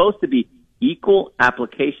it's supposed to be equal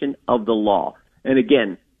application of the law. And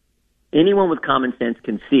again, anyone with common sense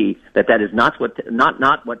can see that is not what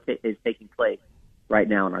is taking place right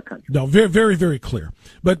now in our country. No, very, very, very clear.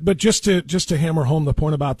 But just to hammer home the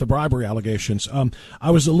point about the bribery allegations, I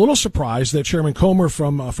was a little surprised that Chairman Comer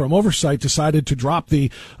from Oversight decided to drop the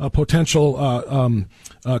potential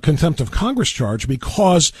contempt of Congress charge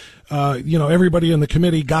because everybody in the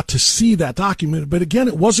committee got to see that document. But again,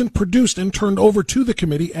 it wasn't produced and turned over to the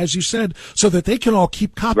committee, as you said, so that they can all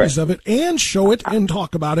keep copies of it and show it and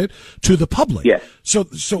talk about it to the public. Yes. So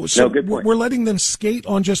we're letting them skate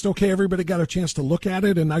on just, okay, everybody got a chance to look at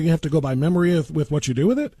it, and now you have to go by memory with what you do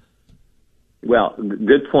with it? Well,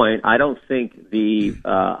 good point. I don't think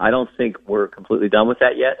we're completely done with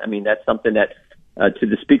that yet. I mean, that's something that, to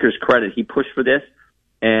the Speaker's credit, he pushed for this,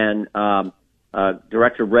 and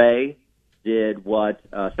Director Wray did what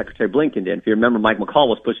Secretary Blinken did. If you remember, Mike McCall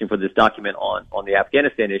was pushing for this document on the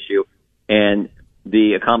Afghanistan issue, and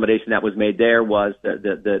the accommodation that was made there was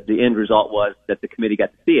the end result was that the committee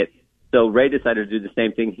got to see it. So Wray decided to do the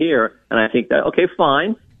same thing here, and I think that, okay,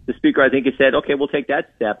 fine. The Speaker, I think, has said, okay, we'll take that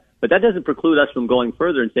step, but that doesn't preclude us from going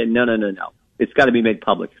further and saying, no. It's got to be made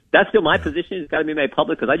public. That's still my position. It's got to be made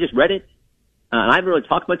public because I just read it. And I haven't really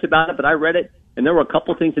talked much about it, but I read it, and there were a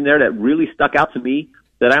couple things in there that really stuck out to me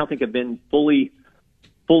that I don't think have been fully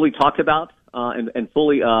talked about and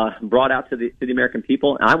fully brought out to the American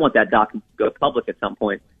people. And I want that document to go public at some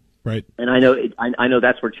point. Right. And I know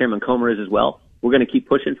that's where Chairman Comer is as well. We're going to keep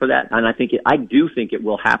pushing for that, and I do think it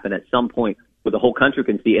will happen at some point where the whole country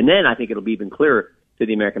can see, and then I think it'll be even clearer to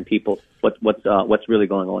the American people what's really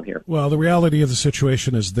going on here. Well, the reality of the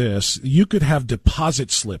situation is this. You could have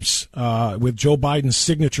deposit slips with Joe Biden's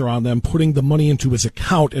signature on them, putting the money into his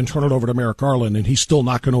account and turn it over to Merrick Garland, and he's still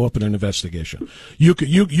not going to open an investigation. You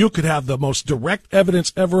could have the most direct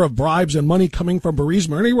evidence ever of bribes and money coming from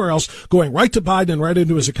Burisma or anywhere else going right to Biden and right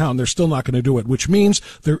into his account, and they're still not going to do it, which means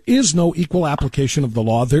there is no equal application of the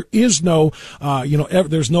law. There is no,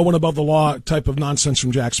 there's no one above the law type of nonsense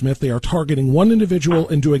from Jack Smith. They are targeting one individual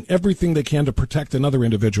and doing everything they can to protect another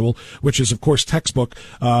individual, which is, of course, textbook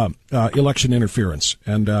election interference.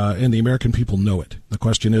 And the American people know it. The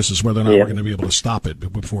question is whether or not we're going to be able to stop it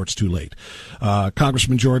before it's too late.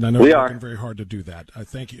 Congressman Jordan, I know you're working very hard to do that. I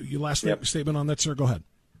thank you. Your last statement on that, sir? Go ahead.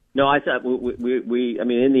 No, I thought I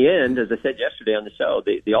mean, in the end, as I said yesterday on the show,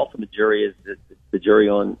 the ultimate jury is the jury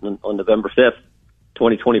on November 5th,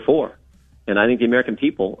 2024. And I think the American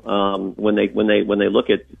people, when they look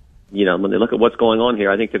at when they look at what's going on here,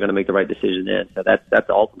 I think they're going to make the right decision then. So that's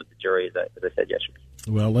the ultimate jury, as I said yesterday.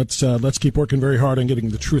 Well, let's keep working very hard on getting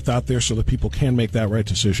the truth out there so that people can make that right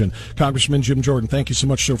decision. Congressman Jim Jordan, thank you so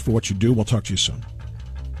much, sir, for what you do. We'll talk to you soon.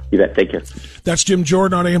 You bet. Take care. That's Jim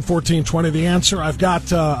Jordan on AM 1420. The Answer. I've got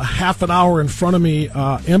half an hour in front of me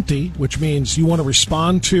empty, which means you want to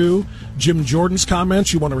respond to Jim Jordan's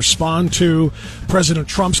comments. You want to respond to President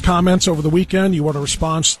Trump's comments over the weekend. You want to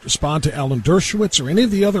respond to Alan Dershowitz or any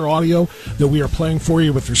of the other audio that we are playing for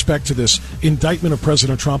you with respect to this indictment of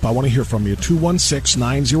President Trump. I want to hear from you.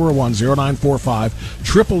 216-901-0945,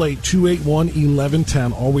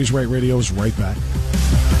 888-281-1110. Always Right Radio is right back.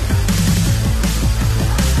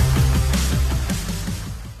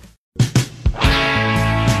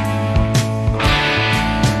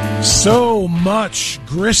 So much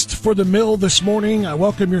grist for the mill this morning. I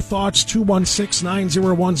welcome your thoughts.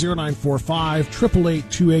 216-901-0945,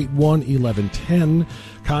 888-281-1110.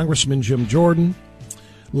 Congressman Jim Jordan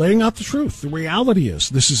laying out the truth. The reality is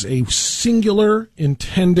this is a singular,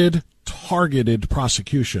 intended, targeted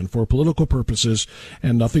prosecution for political purposes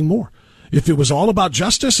and nothing more. If it was all about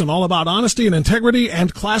justice and all about honesty and integrity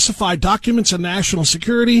and classified documents and national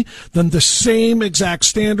security, then the same exact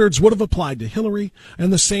standards would have applied to Hillary,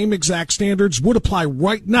 and the same exact standards would apply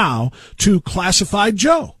right now to classified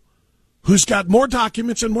Joe, who's got more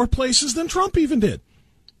documents in more places than Trump even did.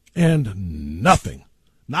 And nothing,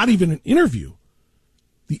 not even an interview.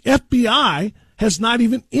 The FBI has not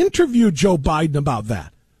even interviewed Joe Biden about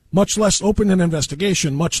that, much less opened an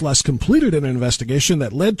investigation, much less completed an investigation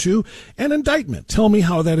that led to an indictment. Tell me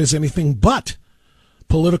how that is anything but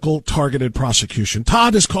political targeted prosecution.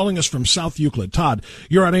 Todd is calling us from South Euclid. Todd,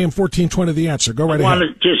 you're on AM 1420 The Answer. Go right ahead. I want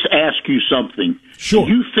to just ask you something. Sure.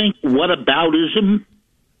 Do you think whataboutism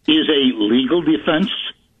is a legal defense?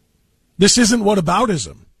 This isn't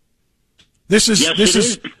whataboutism. This is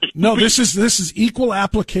equal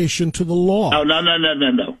application to the law.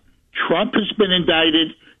 No. Trump has been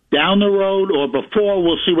indicted. Down the road or before,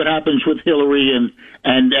 we'll see what happens with Hillary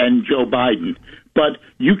and Joe Biden. But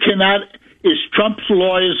you cannot, is Trump's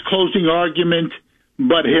lawyer's closing argument,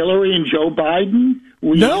 but Hillary and Joe Biden?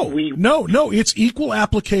 No, it's equal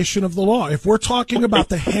application of the law. If we're talking about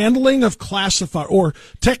the handling of classified, or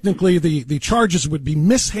technically the charges would be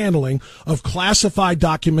mishandling of classified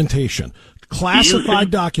documentation.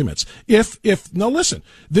 Classified documents. If now listen,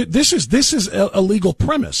 this is a legal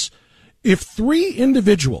premise. If 3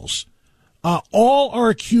 individuals all are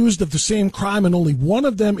accused of the same crime and only one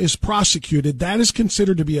of them is prosecuted, that is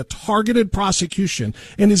considered to be a targeted prosecution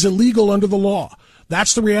and is illegal under the law.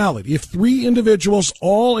 That's the reality. If 3 individuals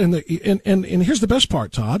all and here's the best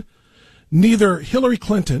part, Todd, neither Hillary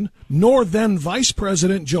Clinton nor then Vice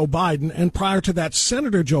President Joe Biden, and prior to that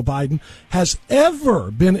Senator Joe Biden, has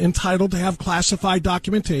ever been entitled to have classified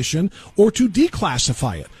documentation or to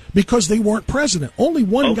declassify it because they weren't president. Only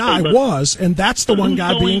one guy was, and that's the one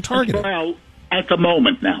guy being targeted. At the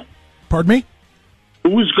moment now. Pardon me?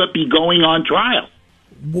 Who is going to be going on trial?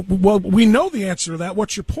 Well, we know the answer to that.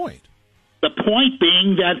 What's your point? The point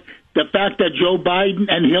being that the fact that Joe Biden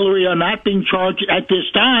and Hillary are not being charged at this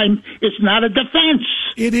time is not a defense.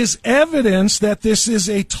 It is evidence that this is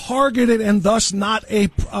a targeted and thus not a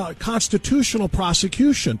constitutional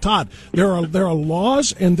prosecution. Todd, there are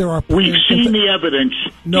laws and there are... We've seen the evidence.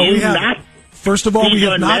 No, we haven't. First of all, we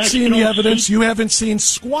have not seen the evidence. You haven't seen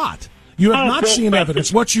squat. You have not seen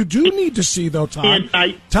evidence. What you do need to see, though, Todd.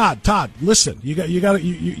 Todd, listen.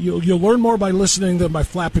 You'll learn more by listening than by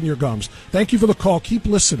flapping your gums. Thank you for the call. Keep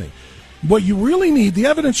listening. What you really need, the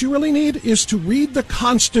evidence you really need, is to read the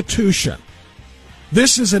Constitution.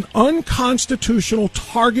 This is an unconstitutional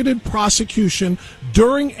targeted prosecution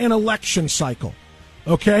during an election cycle.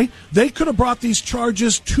 Okay? They could have brought these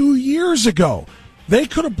charges 2 years ago. They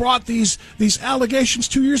could have brought these allegations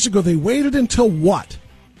 2 years ago. They waited until what?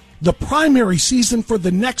 The primary season for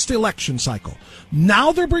the next election cycle.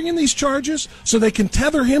 Now they're bringing these charges so they can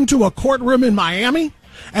tether him to a courtroom in Miami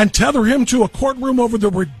and tether him to a courtroom over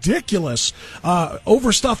the ridiculous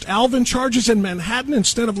overstuffed Alvin charges in Manhattan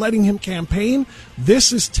instead of letting him campaign.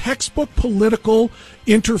 This is textbook political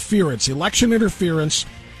interference, election interference,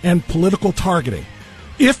 and political targeting.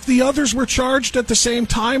 If the others were charged at the same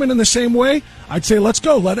time and in the same way, I'd say let's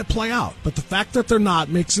go, let it play out. But the fact that they're not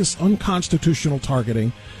makes this unconstitutional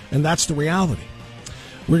targeting, and that's the reality.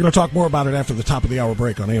 We're going to talk more about it after the top of the hour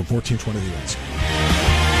break on AM 1420 The Answer.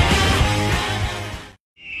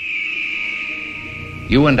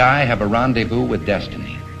 You and I have a rendezvous with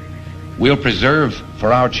destiny. We'll preserve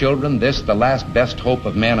for our children this, the last best hope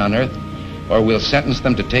of man on earth, or we'll sentence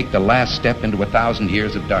them to take the last step into 1,000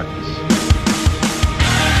 years of darkness.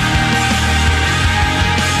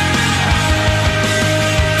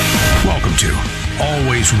 Welcome to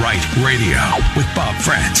Always Right Radio with Bob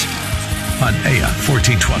France on AM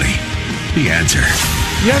 1420. The Answer.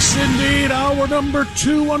 Yes, indeed. Hour number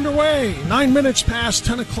 2 underway. 9 minutes past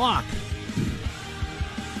 10 o'clock.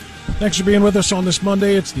 Thanks for being with us on this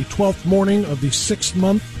Monday. It's the 12th morning of the 6th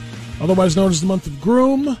month, otherwise known as the month of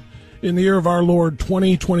Groom, in the year of our Lord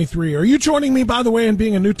 2023. Are you joining me, by the way, in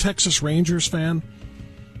being a new Texas Rangers fan?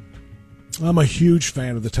 I'm a huge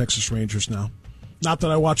fan of the Texas Rangers now. Not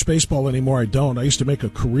that I watch baseball anymore, I don't. I used to make a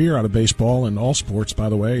career out of baseball and all sports, by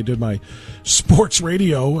the way. I did my sports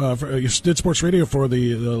radio, did sports radio for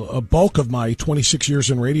the bulk of my 26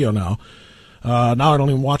 years in radio now. Now I don't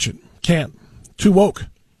even watch it. Can't. Too woke.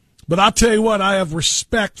 But I'll tell you what, I have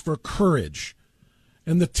respect for courage.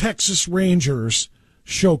 And the Texas Rangers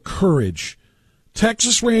show courage.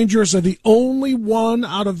 Texas Rangers are the only one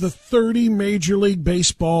out of the 30 Major League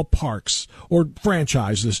Baseball parks or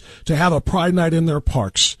franchises to have a Pride Night in their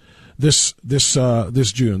parks this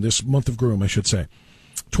June, this month of Groom, I should say.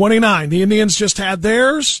 29. The Indians just had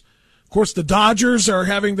theirs. Of course, the Dodgers are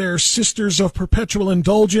having their Sisters of Perpetual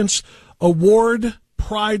Indulgence Award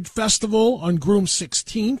Pride Festival on Groom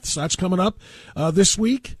 16th. So that's coming up this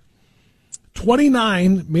week.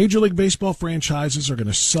 29 Major League Baseball franchises are going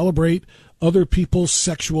to celebrate other people's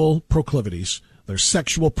sexual proclivities, their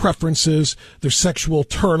sexual preferences, their sexual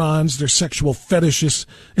turn-ons, their sexual fetishes,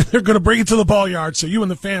 and they're going to bring it to the ball yard so you and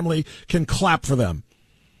the family can clap for them.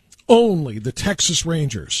 Only the Texas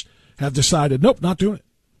Rangers have decided, nope, not doing it.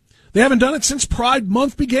 They haven't done it since Pride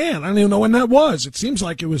Month began. I don't even know when that was. It seems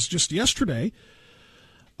like it was just yesterday.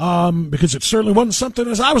 Because it certainly wasn't something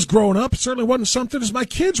as I was growing up. It certainly wasn't something as my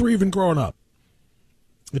kids were even growing up.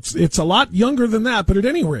 It's a lot younger than that, but at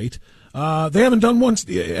any rate, they haven't done one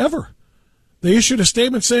ever. They issued a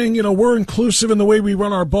statement saying, we're inclusive in the way we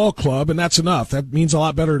run our ball club, and that's enough. That means a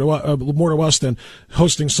lot better more to us than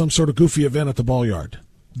hosting some sort of goofy event at the ball yard.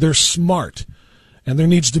 They're smart, and there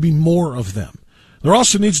needs to be more of them. There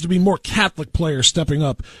also needs to be more Catholic players stepping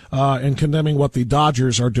up and condemning what the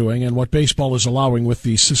Dodgers are doing and what baseball is allowing with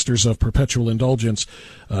the Sisters of Perpetual Indulgence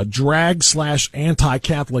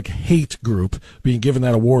drag/anti-Catholic hate group being given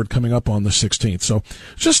that award coming up on the 16th. So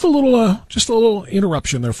just a little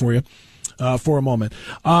interruption there for you. for a moment.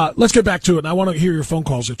 Let's get back to it. And I want to hear your phone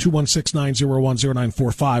calls at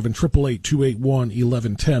 216-901-0945 and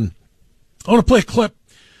 888-281-1110. I want to play a clip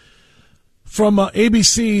from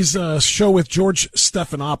ABC's show with George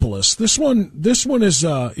Stephanopoulos. This one is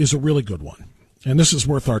a really good one, and this is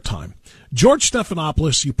worth our time. George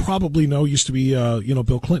Stephanopoulos, you probably know, used to be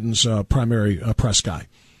Bill Clinton's primary press guy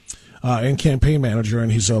and campaign manager,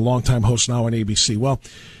 and he's a longtime host now on ABC. Well,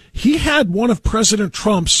 he had one of President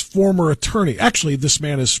Trump's former attorney. Actually, this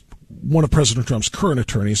man is one of President Trump's current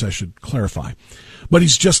attorneys, I should clarify. But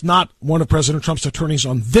he's just not one of President Trump's attorneys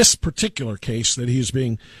on this particular case that he is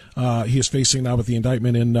facing now with the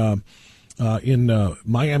indictment in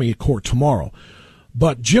Miami court tomorrow.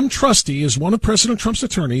 But Jim Trusty is one of President Trump's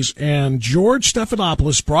attorneys, and George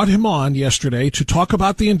Stephanopoulos brought him on yesterday to talk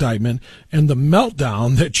about the indictment, and the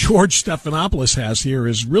meltdown that George Stephanopoulos has here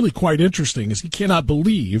is really quite interesting, as he cannot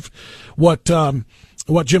believe what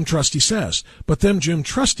Jim Trusty says. But then Jim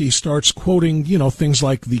Trusty starts quoting, things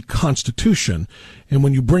like the Constitution, and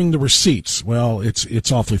when you bring the receipts, well,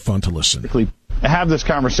 it's awfully fun to listen. Have this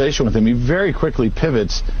conversation with him, he very quickly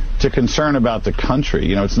pivots to concern about the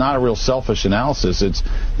country. It's not a real selfish analysis.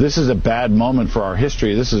 This is a bad moment for our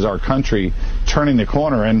history. This is our country turning the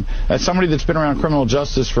corner. And as somebody that's been around criminal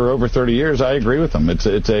justice for over 30 years, I agree with him. It's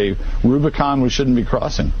a Rubicon we shouldn't be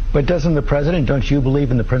crossing. But don't you believe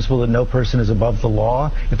in the principle that no person is above the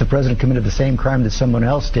law? If the president committed the same crime that someone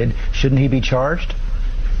else did, shouldn't he be charged?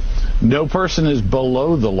 No person is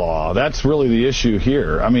below the law. That's really the issue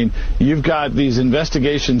here. I mean, you've got these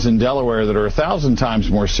investigations in Delaware that are 1,000 times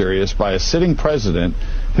more serious by a sitting president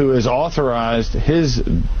who has authorized his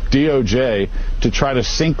DOJ to try to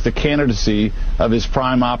sink the candidacy of his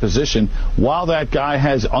prime opposition, while that guy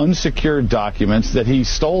has unsecured documents that he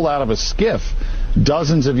stole out of a skiff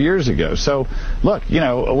dozens of years ago. So, look,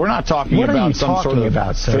 we're not talking about some sort of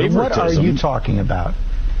favoritism. What are you talking about?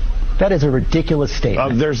 That is a ridiculous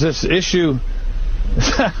statement. There's this issue.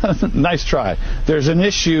 Nice try. There's an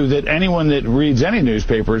issue that anyone that reads any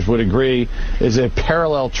newspapers would agree is a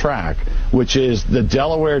parallel track, which is the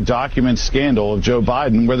Delaware document scandal of Joe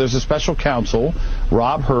Biden, where there's a special counsel,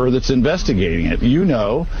 Rob Hur, that's investigating it. You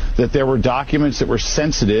know that there were documents that were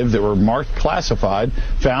sensitive, that were marked classified,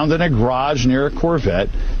 found in a garage near a Corvette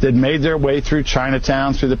that made their way through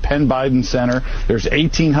Chinatown, through the Penn Biden Center. There's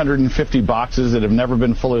 1,850 boxes that have never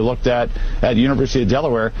been fully looked at University of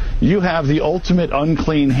Delaware. You have the ultimate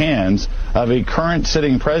unclean hands of a current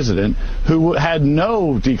sitting president who had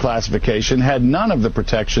no declassification, had none of the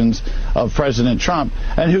protections of President Trump,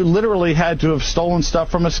 and who literally had to have stolen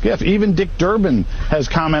stuff from a skiff. Even Dick Durbin has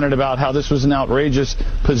commented about how this was an outrageous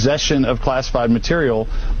possession of classified material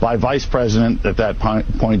by Vice President at that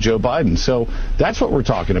point, Joe Biden. So that's what we're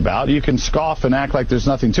talking about. You can scoff and act like there's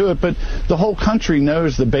nothing to it, but the whole country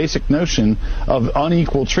knows the basic notion of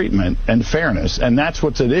unequal treatment and fairness, and that's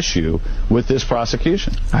what's at issue with this prosecution.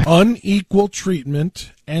 Unequal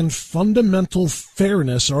treatment and fundamental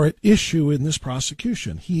fairness are at issue in this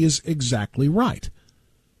prosecution. He is exactly right.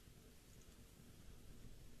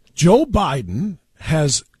 Joe Biden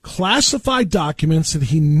has classified documents that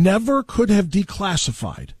he never could have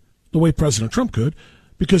declassified the way President Trump could,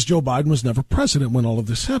 because Joe Biden was never president when all of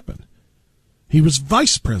this happened. He was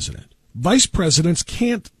vice president. Vice presidents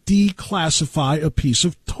can't declassify a piece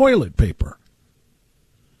of toilet paper.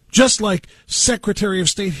 Just like Secretary of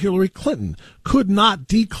State Hillary Clinton could not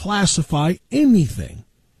declassify anything.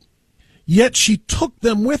 Yet she took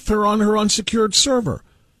them with her on her unsecured server.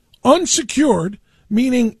 Unsecured,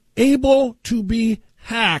 meaning able to be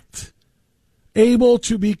hacked, able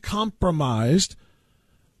to be compromised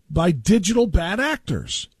by digital bad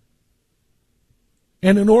actors.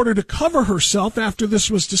 And in order to cover herself after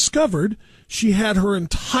this was discovered, she had her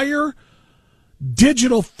entire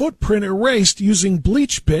digital footprint erased using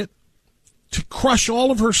BleachBit to crush all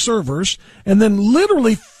of her servers, and then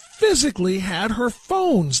literally physically had her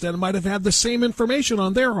phones that might have had the same information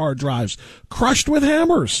on their hard drives crushed with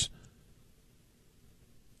hammers.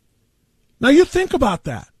 Now you think about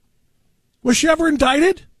that. Was she ever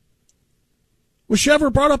indicted? Was she ever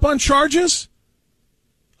brought up on charges?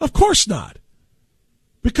 Of course not.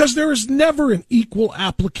 Because there is never an equal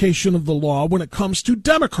application of the law when it comes to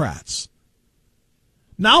Democrats.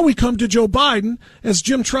 Now we come to Joe Biden, as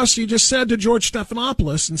Jim Trusty just said to George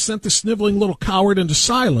Stephanopoulos and sent the sniveling little coward into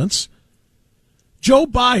silence. Joe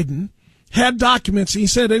Biden had documents. He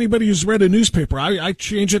said anybody who's read a newspaper, I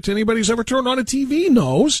change it to anybody who's ever turned on a TV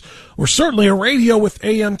knows, or certainly a radio with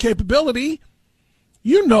AM capability,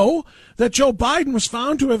 You know that Joe Biden was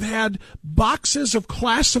found to have had boxes of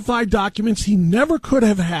classified documents he never could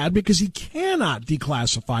have had because he cannot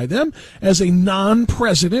declassify them as a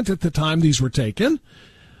non-president at the time these were taken.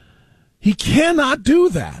 He cannot do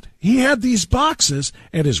that. He had these boxes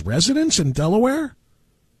at his residence in Delaware.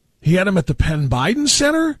 He had them at the Penn Biden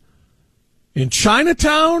Center in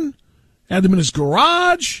Chinatown, had them in his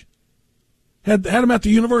garage, had them at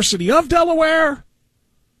the University of Delaware.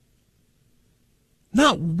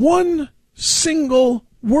 Not one single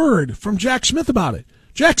word from Jack Smith about it.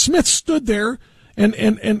 Jack Smith stood there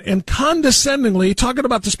and condescendingly, talking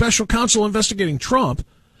about the special counsel investigating Trump,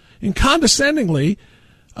 and condescendingly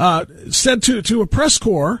said to a press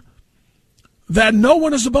corps that no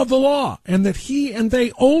one is above the law and that he and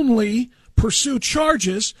they only pursue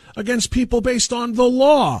charges against people based on the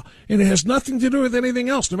law, and it has nothing to do with anything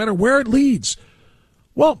else, no matter where it leads.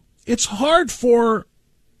 Well, it's hard for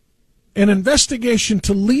an investigation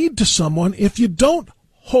to lead to someone if you don't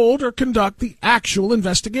hold or conduct the actual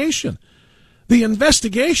investigation. The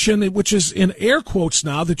investigation, which is in air quotes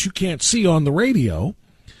now that you can't see on the radio,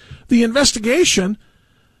 the investigation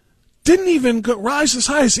didn't even rise as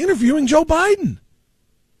high as interviewing Joe Biden.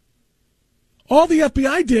 All the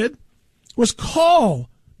FBI did was call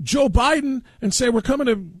Joe Biden and say, we're coming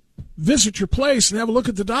to visit your place and have a look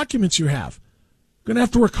at the documents you have. Going to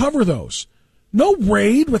have to recover those. No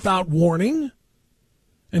raid without warning,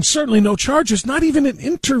 and certainly no charges, not even an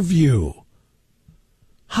interview.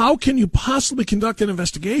 How can you possibly conduct an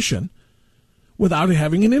investigation without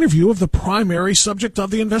having an interview of the primary subject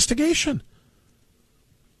of the investigation?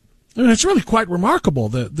 I mean, it's really quite remarkable,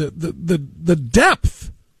 the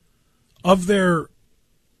depth of their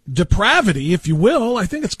depravity, if you will. I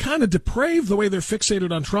think it's kind of depraved the way they're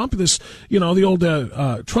fixated on Trump, this, the old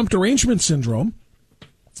Trump derangement syndrome,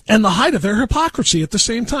 and the height of their hypocrisy at the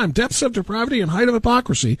same time. Depths of depravity and height of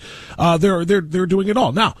hypocrisy. They're doing it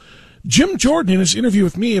all. Now, Jim Jordan, in his interview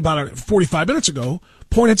with me about 45 minutes ago,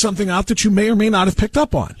 pointed something out that you may or may not have picked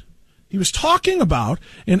up on. He was talking about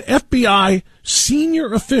an FBI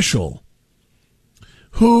senior official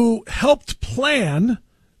who helped plan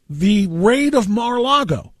the raid of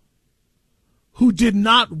Mar-a-Lago, who did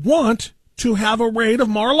not want to have a raid of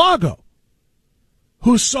Mar-a-Lago,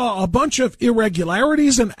 who saw a bunch of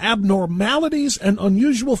irregularities and abnormalities and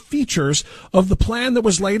unusual features of the plan that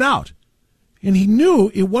was laid out. And he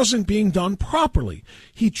knew it wasn't being done properly.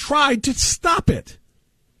 He tried to stop it,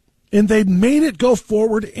 and they made it go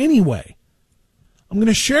forward anyway. I'm going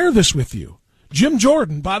to share this with you. Jim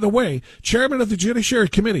Jordan, by the way, chairman of the Judiciary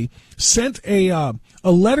Committee, sent a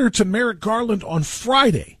letter to Merrick Garland on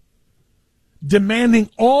Friday demanding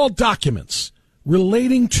all documents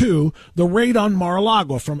relating to the raid on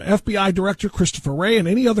Mar-a-Lago from FBI Director Christopher Wray and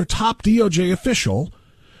any other top DOJ official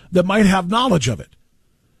that might have knowledge of it.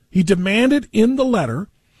 He demanded in the letter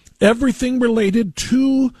everything related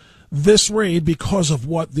to this raid because of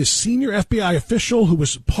what this senior FBI official who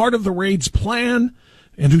was part of the raid's plan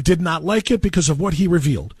and who did not like it because of what he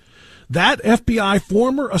revealed. That FBI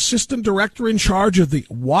former assistant director in charge of the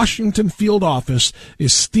Washington field office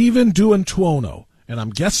is Stephen D'Antuono, and I'm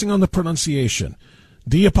guessing on the pronunciation.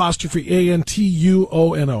 D'-A-N-T-U-O-N-O.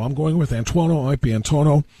 I'm going with Antuono. It might be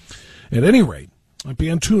Antono. At any rate, it might be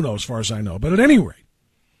Antuno as far as I know. But at any rate,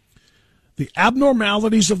 the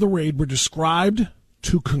abnormalities of the raid were described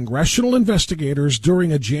to congressional investigators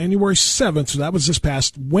during a January 7th, so that was this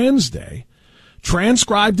past Wednesday,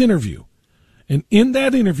 transcribed interview. And in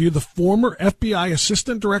that interview, the former FBI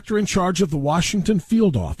assistant director in charge of the Washington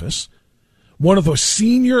field office, one of the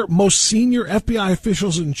most senior FBI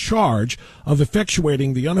officials in charge of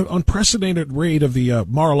effectuating the unprecedented raid of the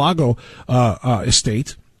Mar-a-Lago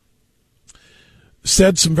estate,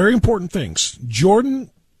 said some very important things. Jordan,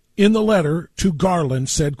 in the letter to Garland,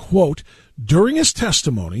 said, quote, during his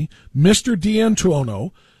testimony, Mr.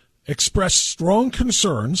 D'Antuono expressed strong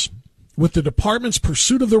concerns with the department's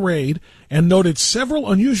pursuit of the raid and noted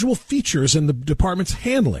several unusual features in the department's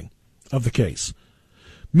handling of the case.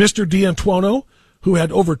 Mr. D'Antuono, who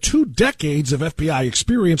had over 2 decades of FBI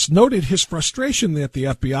experience, noted his frustration that the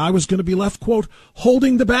FBI was going to be left, quote,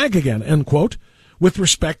 holding the bag again, end quote, with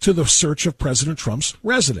respect to the search of President Trump's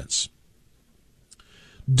residence.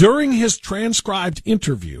 During his transcribed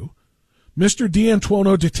interview, Mr.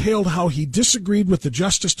 D'Antuono detailed how he disagreed with the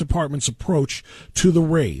Justice Department's approach to the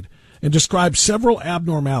raid and described several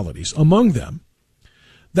abnormalities, among them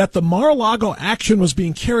that the Mar-a-Lago action was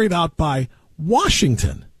being carried out by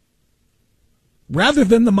Washington rather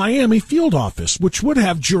than the Miami field office, which would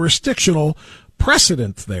have jurisdictional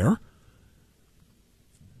precedent there.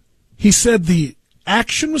 He said the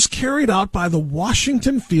action was carried out by the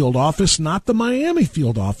Washington field office, not the Miami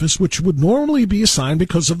field office, which would normally be assigned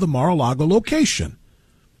because of the Mar-a-Lago location.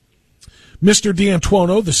 Mr.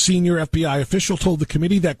 D'Antuono, the senior FBI official, told the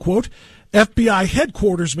committee that, quote, FBI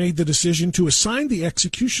headquarters made the decision to assign the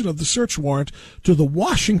execution of the search warrant to the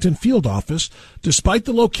Washington field office, despite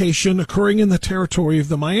the location occurring in the territory of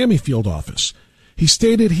the Miami field office. He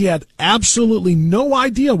stated he had absolutely no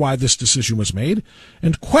idea why this decision was made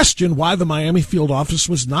and questioned why the Miami field office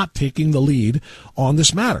was not taking the lead on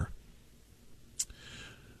this matter.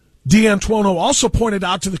 D'Antuono also pointed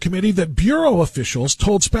out to the committee that Bureau officials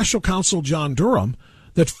told Special Counsel John Durham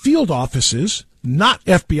that field offices, not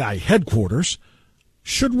FBI headquarters,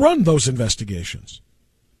 should run those investigations.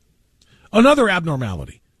 Another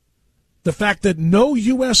abnormality, the fact that no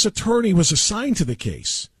U.S. attorney was assigned to the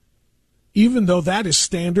case, even though that is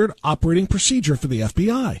standard operating procedure for the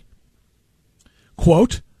FBI.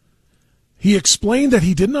 Quote, he explained that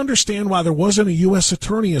he didn't understand why there wasn't a U.S.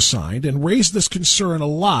 attorney assigned and raised this concern a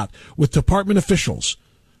lot with department officials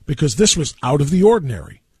because this was out of the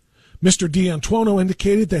ordinary. Mr. D'Antuono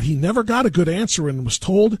indicated that he never got a good answer and was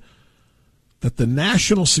told that the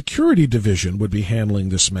National Security Division would be handling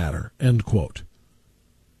this matter, end quote.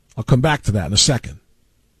 I'll come back to that in a second.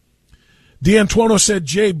 D'Antuono said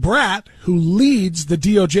Jay Bratt, who leads the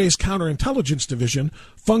DOJ's counterintelligence division,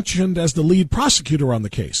 functioned as the lead prosecutor on the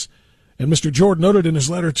case. And Mr. Jordan noted in his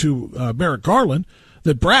letter to Merrick Garland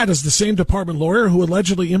that Bratt is the same department lawyer who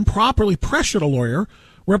allegedly improperly pressured a lawyer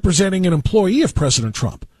representing an employee of President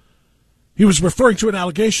Trump. He was referring to an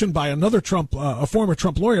allegation by another Trump, a former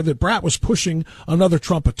Trump lawyer, that Bratt was pushing another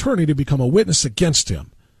Trump attorney to become a witness against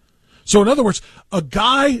him. So in other words, a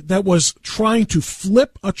guy that was trying to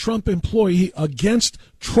flip a Trump employee against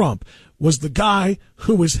Trump was the guy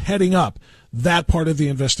who was heading up that part of the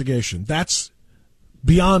investigation. That's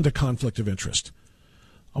beyond a conflict of interest.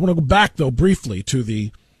 I want to go back, though, briefly to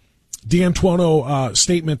the D'Antuono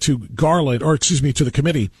statement to Garland, or excuse me, to the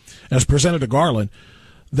committee as presented to Garland,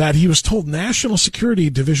 that he was told National Security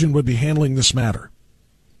Division would be handling this matter.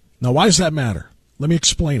 Now, why does that matter? Let me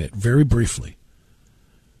explain it very briefly.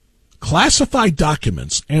 Classified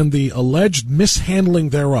documents and the alleged mishandling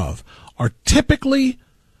thereof are typically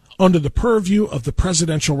under the purview of the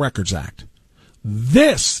Presidential Records Act.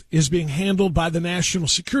 This is being handled by the National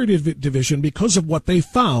Security Division because of what they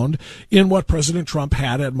found in what President Trump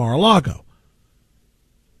had at Mar-a-Lago.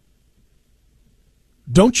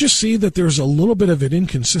 Don't you see that there's a little bit of an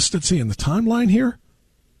inconsistency in the timeline here?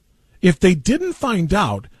 If they didn't find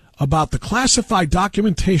out about the classified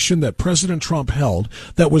documentation that President Trump held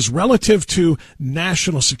that was relative to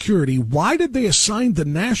national security, why did they assign the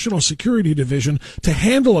National Security Division to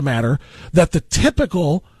handle a matter that the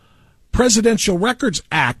typical Presidential Records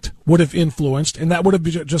Act would have influenced, and that would have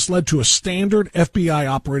just led to a standard FBI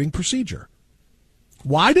operating procedure?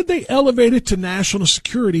 Why did they elevate it to national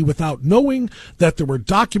security without knowing that there were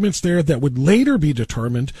documents there that would later be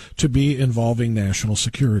determined to be involving national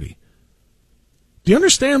security? Do you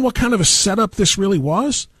understand what kind of a setup this really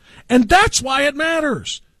was? And that's why it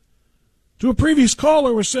matters. To a previous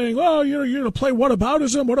caller was saying, oh, you're going to play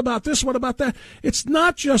whataboutism, what about this, what about that? It's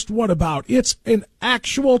not just what about. It's an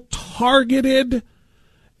actual targeted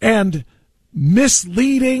and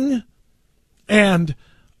misleading and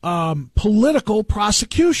political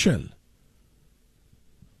prosecution.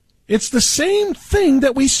 It's the same thing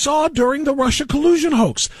that we saw during the Russia collusion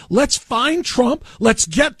hoax. Let's find Trump. Let's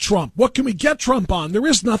get Trump. What can we get Trump on? There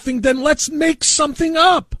is nothing. Then let's make something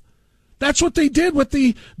up. That's what they did with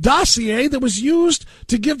the dossier that was used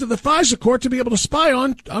to give to the FISA court to be able to spy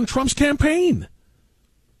on Trump's campaign.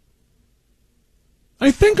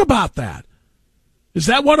 I think about that. Is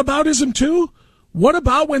that whataboutism too? What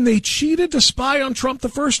about when they cheated to spy on Trump the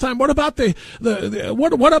first time? What about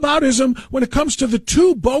whataboutism when it comes to the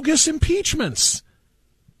two bogus impeachments?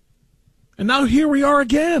 And now here we are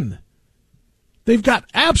again. They've got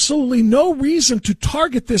absolutely no reason to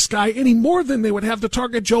target this guy any more than they would have to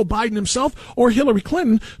target Joe Biden himself or Hillary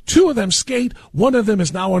Clinton. Two of them skate. One of them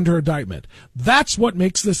is now under indictment. That's what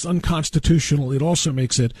makes this unconstitutional. It also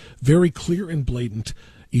makes it very clear and blatant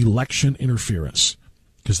election interference,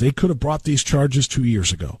 because they could have brought these charges 2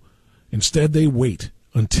 years ago. Instead, they wait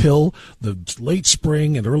until the late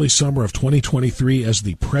spring and early summer of 2023 as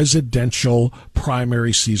the presidential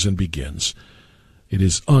primary season begins. It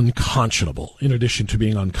is unconscionable, in addition to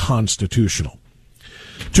being unconstitutional.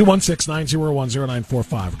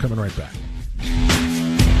 216-901-0945. We're coming right back.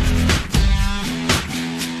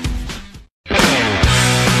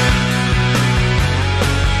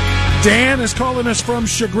 Dan is calling us from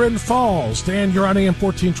Chagrin Falls. Dan, you're on AM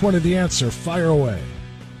 1420, The Answer. Fire away.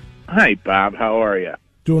 Hi, Bob. How are you?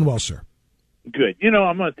 Doing well, sir. Good. You know,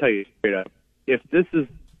 I'm going to tell you straight up. If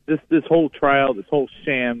this whole trial, this whole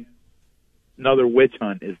sham, another witch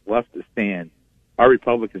hunt is left to stand, our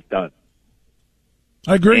republic is done.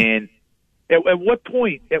 I agree. And at what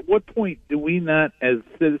point do we not, as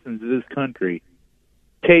citizens of this country,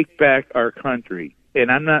 take back our country? And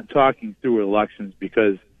I'm not talking through elections,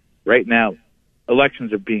 because right now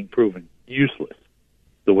elections are being proven useless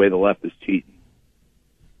the way the left is cheating.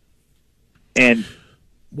 And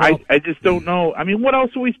well, I just don't know. I mean, what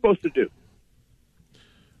else are we supposed to do?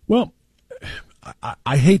 Well,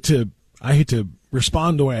 I hate to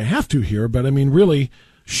respond the way I have to here, but I mean, really,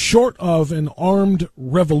 short of an armed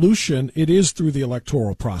revolution, it is through the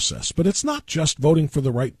electoral process. But it's not just voting for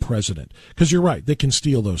the right president, because you're right, they can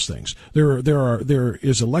steal those things. There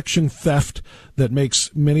is election theft that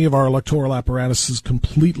makes many of our electoral apparatuses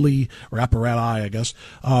completely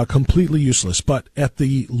useless. But at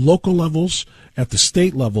the local levels, at the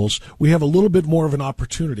state levels, we have a little bit more of an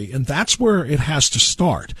opportunity, and that's where it has to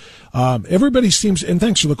start. Everybody seems, and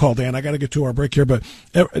thanks for the call, Dan, I got to get to our break here, but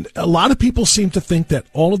a lot of people seem to think that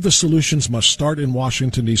all of the solutions must start in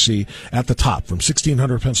Washington, D.C. at the top, from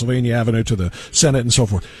 1600 Pennsylvania Avenue to the Senate and so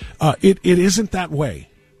forth. It isn't that way.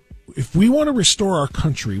 If we want to restore our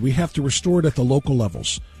country, we have to restore it at the local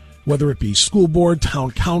levels, whether it be school board,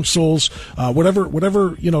 town councils,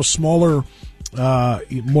 whatever smaller,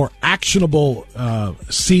 more actionable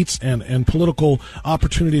seats and political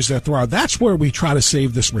opportunities that there are. That's where we try to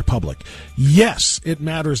save this republic. Yes, it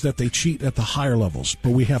matters that they cheat at the higher levels,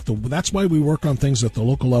 but we have to. That's why we work on things at the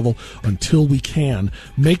local level until we can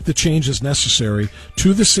make the changes necessary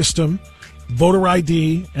to the system, voter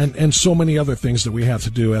ID, and so many other things that we have to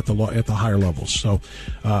do at the higher levels. So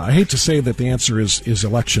I hate to say that the answer is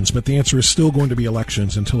elections, but the answer is still going to be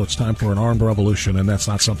elections until it's time for an armed revolution, and that's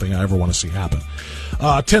not something I ever want to see happen.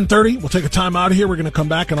 10:30, we'll take a time out of here. We're going to come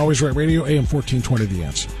back on Always Right Radio, AM 1420, The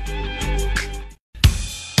Answer.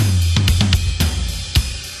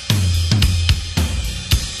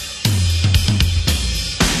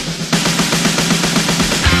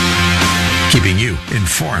 Keeping you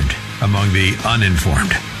informed among the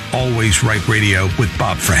uninformed. Always Right Radio with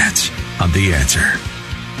Bob Frantz on The Answer.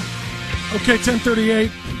 Okay,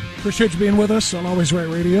 10:38. Appreciate you being with us on Always Right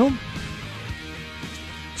Radio.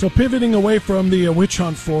 So pivoting away from the witch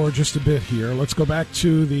hunt for just a bit here, let's go back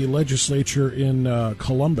to the legislature in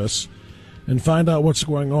Columbus and find out what's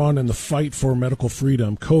going on in the fight for medical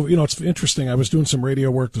freedom. It's interesting. I was doing some radio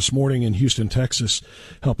work this morning in Houston, Texas,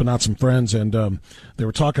 helping out some friends, and they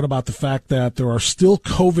were talking about the fact that there are still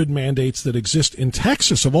COVID mandates that exist in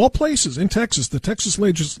Texas, of all places. In Texas, the Texas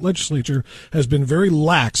legislature has been very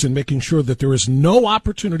lax in making sure that there is no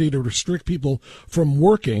opportunity to restrict people from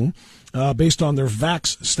working based on their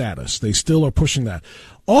vax status. They still are pushing that.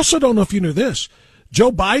 Also, don't know if you knew this,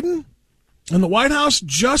 Joe Biden and the White House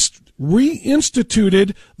just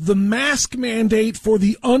reinstituted the mask mandate for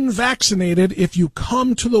the unvaccinated if you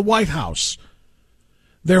come to the White House.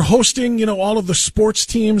 They're hosting, all of the sports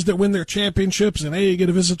teams that win their championships, and hey, you get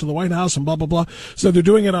a visit to the White House and blah, blah, blah. So they're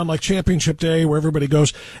doing it on like championship day where everybody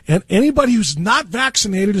goes. And anybody who's not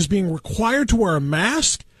vaccinated is being required to wear a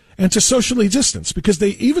mask and to socially distance, because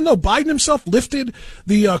even though Biden himself lifted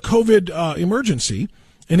the COVID emergency,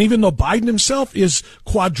 and even though Biden himself is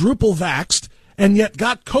quadruple vaxxed and yet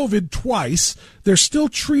got COVID twice, they're still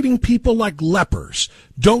treating people like lepers.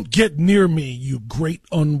 Don't get near me, you great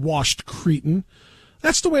unwashed cretin.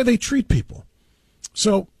 That's the way they treat people.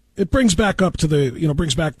 So it brings back up to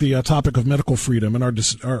the topic of medical freedom and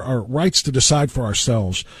our rights to decide for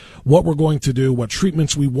ourselves what we're going to do, what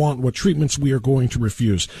treatments we want, what treatments we are going to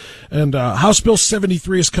refuse. And House Bill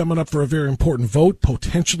 73 is coming up for a very important vote,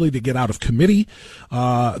 potentially to get out of committee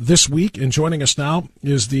this week. And joining us now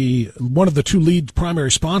is one of the two lead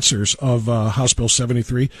primary sponsors of House Bill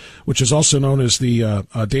 73, which is also known as the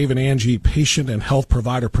Dave and Angie Patient and Health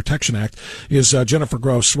Provider Protection Act, is Jennifer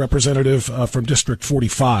Gross, representative from District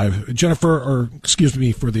 45. Jennifer, or excuse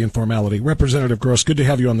me for the informality, Representative Gross, good to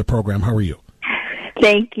have you on the program. How are you?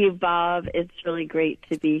 Thank you, Bob. It's really great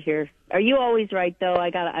to be here. Are you always right, though? I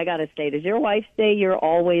gotta say, does your wife say you're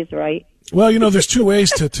always right? Well, there's two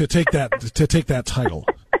ways to take that title.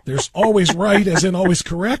 There's always right, as in always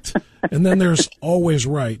correct, and then there's always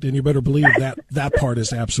right, and you better believe that part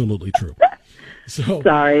is absolutely true. So,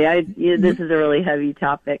 sorry, this is a really heavy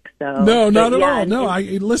topic. So no, not at all. No,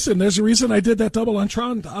 listen. There's a reason I did that double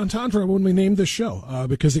entendre when we named this show,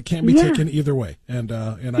 because it can't be taken either way. And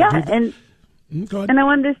go ahead. And I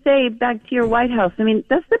wanted to say back to your White House. I mean,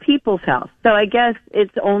 that's the people's house. So I guess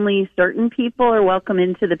it's only certain people are welcome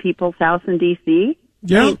into the people's house in D.C.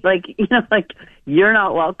 Yeah, I mean, you're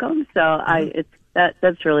not welcome. So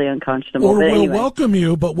that's really unconscionable. Or but we'll anyway. welcome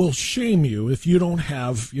you, but we'll shame you if you don't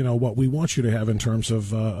have, what we want you to have in terms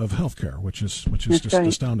of health care, which is just right.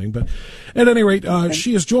 astounding. But at any rate,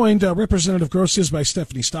 she is joined, Representative Gross is by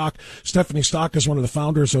Stephanie Stock. Stephanie Stock is one of the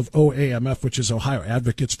founders of OAMF, which is Ohio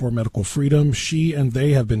Advocates for Medical Freedom. She and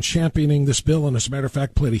they have been championing this bill, and as a matter of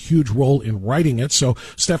fact, played a huge role in writing it. So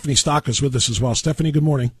Stephanie Stock is with us as well. Stephanie, good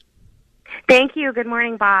morning. Thank you. Good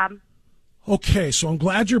morning, Bob. Okay, so I'm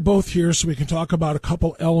glad you're both here so we can talk about a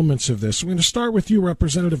couple elements of this. I'm going to start with you,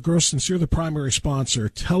 Representative Gross, since you're the primary sponsor.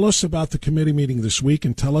 Tell us about the committee meeting this week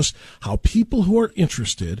and tell us how people who are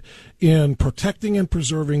interested in protecting and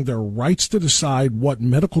preserving their rights to decide what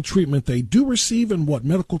medical treatment they do receive and what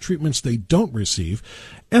medical treatments they don't receive,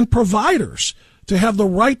 and providers to have the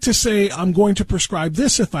right to say, I'm going to prescribe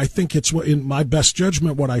this if I think it's in my best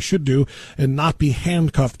judgment what I should do, and not be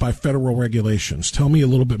handcuffed by federal regulations. Tell me a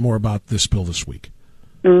little bit more about this bill this week.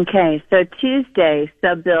 Okay, so Tuesday,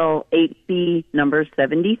 Sub-Bill 8B number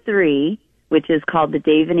 73, which is called the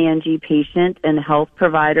Dave and Angie Patient and Health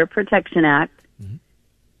Provider Protection Act,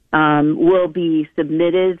 will be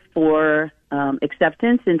submitted for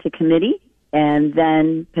acceptance into committee and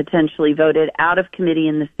then potentially voted out of committee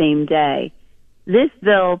in the same day. This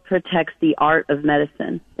bill protects the art of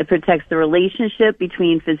medicine. It protects the relationship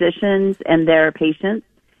between physicians and their patients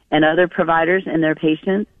and other providers and their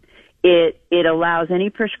patients. It allows any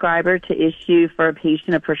prescriber to issue for a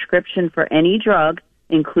patient a prescription for any drug,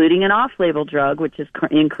 including an off-label drug, which is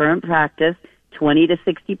in current practice. 20 to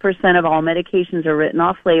 60% of all medications are written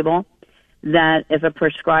off-label. That if a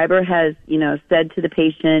prescriber has, said to the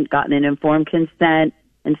patient, gotten an informed consent,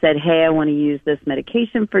 and said, hey, I want to use this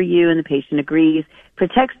medication for you, and the patient agrees,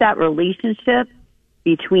 protects that relationship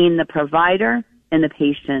between the provider and the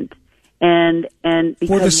patient. And because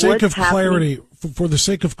for the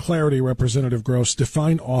sake of clarity, Representative Gross,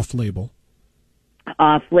 define off-label.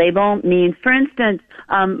 Off-label means, for instance,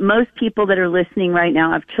 most people that are listening right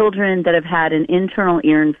now have children that have had an internal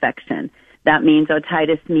ear infection. That means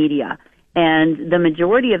otitis media. And the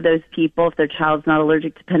majority of those people, if their child's not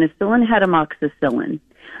allergic to penicillin, had amoxicillin.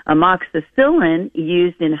 Amoxicillin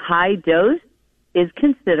used in high dose is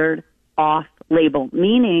considered off-label,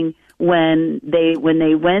 meaning when they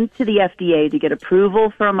went to the FDA to get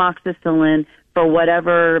approval for amoxicillin for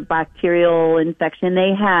whatever bacterial infection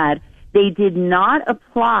they had, they did not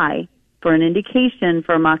apply for an indication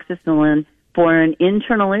for amoxicillin for an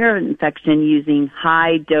internal ear infection using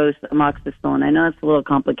high-dose amoxicillin. I know it's a little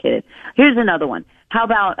complicated. Here's another one. How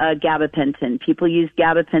about gabapentin? People use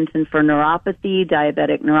gabapentin for neuropathy,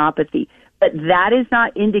 diabetic neuropathy, but that is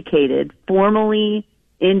not formally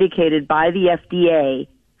indicated by the FDA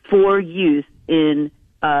for use in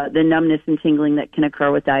the numbness and tingling that can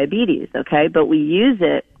occur with diabetes, okay? But we use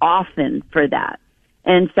it often for that.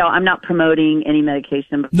 And so I'm not promoting any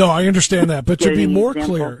medication. No, I understand that. But to be more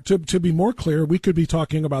clear, to be more clear, we could be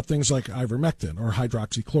talking about things like ivermectin or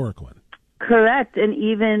hydroxychloroquine. Correct, and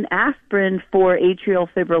even aspirin for atrial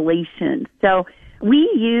fibrillation. So we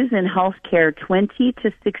use in healthcare 20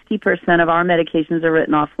 to 60% of our medications are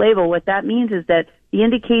written off-label. What that means is that the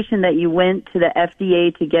indication that you went to the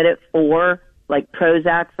FDA to get it for, like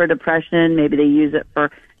Prozac for depression, maybe they use it for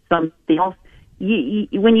something else.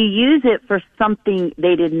 When you use it for something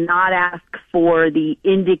they did not ask for the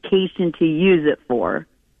indication to use it for,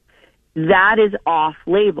 that is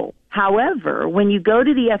off-label. However, when you go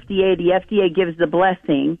to the FDA gives the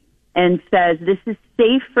blessing and says this is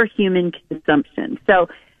safe for human consumption. So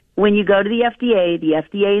when you go to the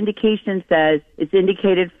FDA indication says it's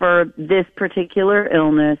indicated for this particular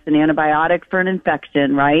illness, an antibiotic for an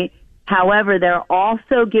infection, right? However, they're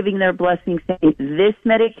also giving their blessing saying this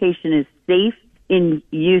medication is safe in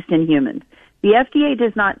use in humans. The FDA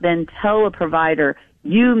does not then tell a provider,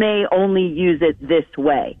 you may only use it this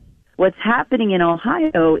way. What's happening in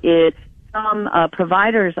Ohio is some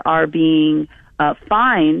providers are being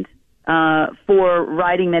fined for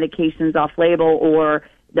writing medications off-label or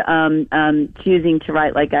choosing to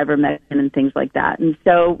write like ivermectin and things like that. And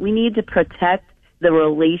so we need to protect the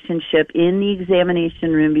relationship in the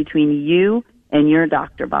examination room between you and your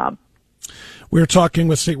doctor, Bob. We're talking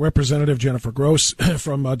with State Representative Jennifer Gross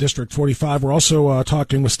from District 45. We're also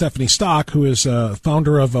talking with Stephanie Stock, who is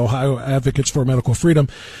founder of Ohio Advocates for Medical Freedom.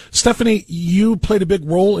 Stephanie, you played a big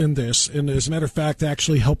role in this, and as a matter of fact,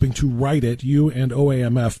 actually helping to write it, you and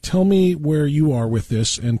OAMF. Tell me where you are with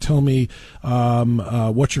this, and tell me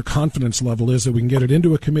what your confidence level is that we can get it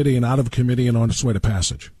into a committee and out of a committee and on its way to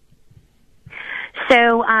passage.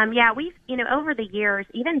 So, we've, over the years,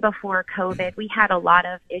 even before COVID, we had a lot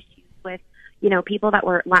of issues with, people that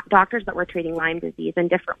were doctors that were treating Lyme disease in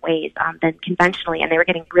different ways than conventionally, and they were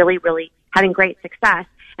getting really, really having great success.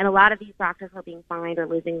 And a lot of these doctors were being fined or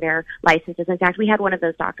losing their licenses. In fact, we had one of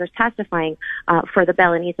those doctors testifying for the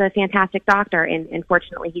bill, and he's a fantastic doctor, and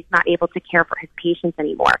unfortunately, he's not able to care for his patients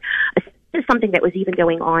anymore. This is something that was even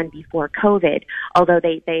going on before COVID, although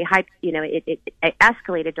they hyped, it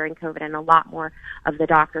escalated during COVID, and a lot more of the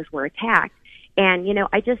doctors were attacked. And,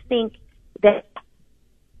 I just think that,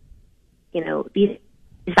 these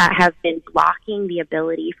that have been blocking the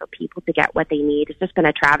ability for people to get what they need. It's just been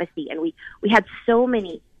a travesty. And we had so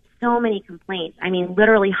many complaints. I mean,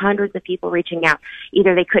 literally hundreds of people reaching out.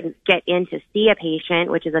 Either they couldn't get in to see a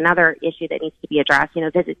patient, which is another issue that needs to be addressed,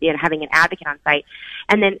 having an advocate on site.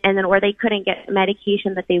 And then, or they couldn't get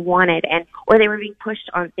medication that they wanted, or they were being pushed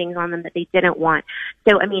on things on them that they didn't want.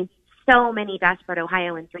 So, I mean, so many desperate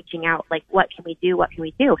Ohioans reaching out, like, what can we do? What can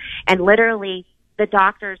we do? And literally, the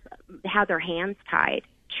doctors had their hands tied,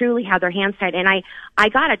 truly had their hands tied. And I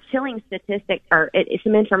got a chilling statistic or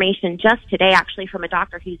some information just today, actually, from a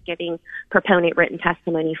doctor who's giving proponent written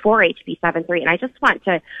testimony for HB 73. And I just want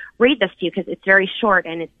to read this to you because it's very short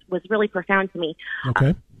and it was really profound to me.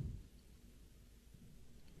 Okay.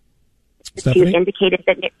 Stephanie? Indicated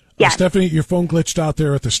that, yes. Stephanie, your phone glitched out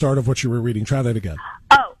there at the start of what you were reading. Try that again.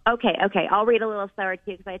 Oh, okay. I'll read a little slower,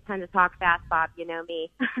 too, because I tend to talk fast, Bob. You know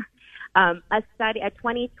me. A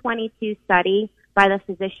 2022 study by the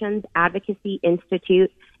Physicians Advocacy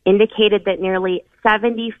Institute indicated that nearly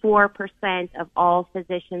 74% of all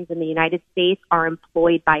physicians in the United States are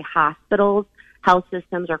employed by hospitals, health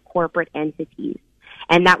systems, or corporate entities.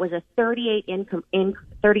 And that was a 38%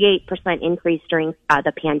 increase during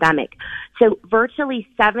the pandemic. So virtually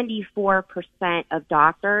 74% of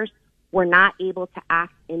doctors were not able to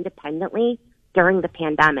act independently during the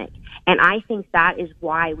pandemic. And I think that is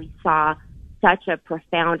why we saw such a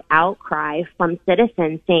profound outcry from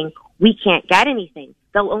citizens saying, we can't get anything.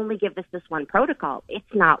 They'll only give us this one protocol. It's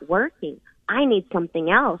not working. I need something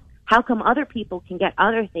else. How come other people can get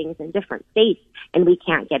other things in different states and we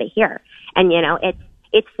can't get it here? And,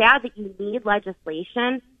 it's sad that you need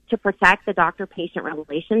legislation to protect the doctor-patient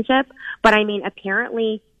relationship. But, I mean,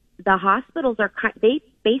 apparently the hospitals they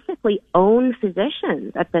basically own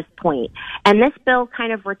physicians at this point. And this bill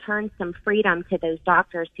kind of returns some freedom to those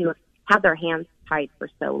doctors who have had their hands tied for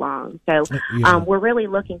so long. So we're really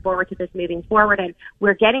looking forward to this moving forward, and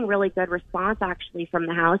we're getting really good response actually from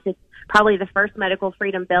the House. It's probably the first medical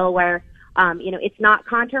freedom bill where it's not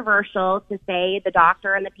controversial to say the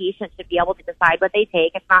doctor and the patient should be able to decide what they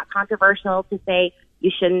take. It's not controversial to say you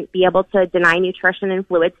shouldn't be able to deny nutrition and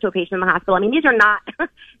fluids to a patient in the hospital. I mean, these are not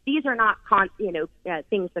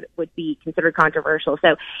things that would be considered controversial.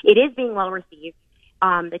 So it is being well received.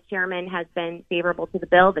 The chairman has been favorable to the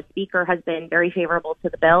bill. The speaker has been very favorable to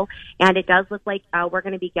the bill. And it does look like we're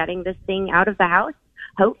going to be getting this thing out of the House,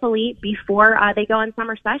 hopefully, before they go on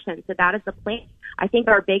summer session. So that is the plan. I think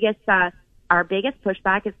our biggest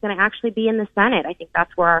pushback is going to actually be in the Senate. I think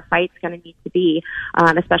that's where our fight's going to need to be,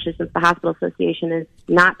 especially since the Hospital Association is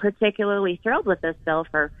not particularly thrilled with this bill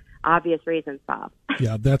for obvious reasons, Bob.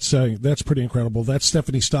 Yeah, that's pretty incredible. That's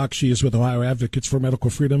Stephanie Stock. She is with Ohio Advocates for Medical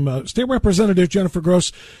Freedom. State Representative Jennifer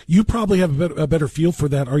Gross, you probably have a better feel for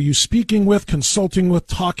that. Are you speaking with, consulting with,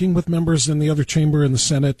 talking with members in the other chamber in the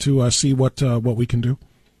Senate to see what we can do?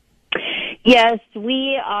 Yes,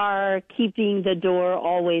 we are keeping the door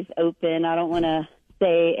always open. I don't want to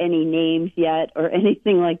say any names yet or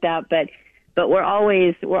anything like that, but we're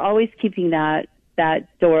always keeping that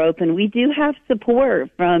door open. We do have support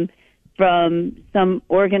from some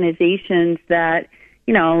organizations that,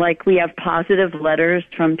 like we have positive letters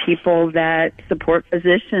from people that support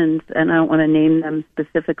physicians, and I don't want to name them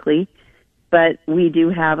specifically, but we do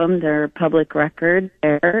have them. They're public record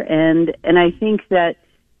there, and I think that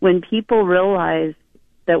when people realize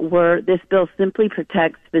that this bill simply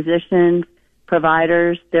protects physicians,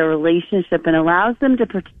 providers, their relationship, and allows them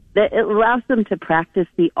to practice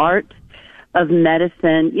the art of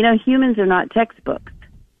medicine. Humans are not textbooks.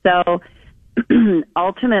 So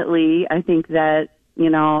ultimately, I think that,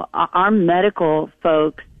 our medical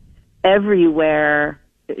folks everywhere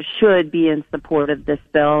should be in support of this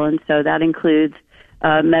bill. And so that includes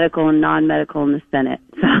medical and non-medical in the Senate.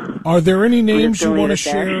 So, are there any names you want to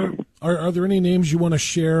share? Are there any names you want to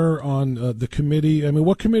share on the committee? I mean,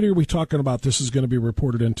 what committee are we talking about? This is going to be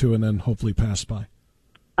reported into and then hopefully passed by.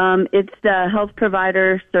 It's the Health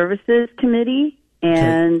Provider Services Committee,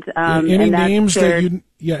 and any names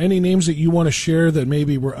that you want to share that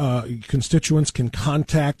maybe constituents can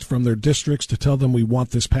contact from their districts to tell them we want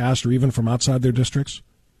this passed, or even from outside their districts?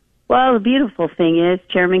 Well, the beautiful thing is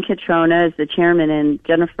Chairman Catrona is the chairman and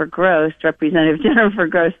Representative Jennifer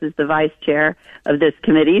Gross is the vice chair of this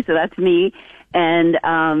committee, so that's me. And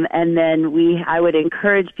then I would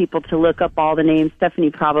encourage people to look up all the names.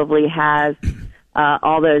 Stephanie probably has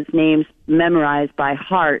all those names memorized by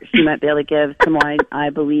heart. She might be able to give someone, I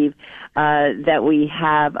believe, that we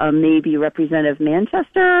have maybe Representative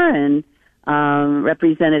Manchester and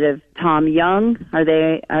Representative Tom Young. Are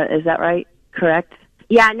they? Is that right? Correct?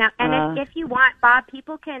 Yeah. Now, and if you want, Bob,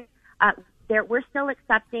 people can. We're still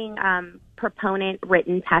accepting proponent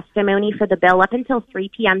written testimony for the bill up until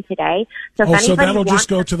 3 p.m. today. So that'll just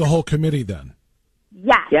go to the whole committee then.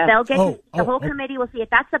 Yes, they'll get the whole committee will see it.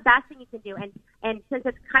 That's the best thing you can do. And since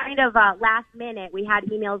it's kind of last minute, we had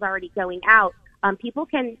emails already going out. People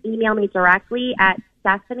can email me directly at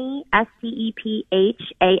Stephanie,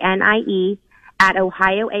 STEPHANIE, at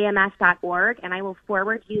ohioams.org, and I will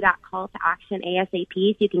forward you that call to action ASAP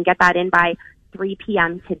so you can get that in by 3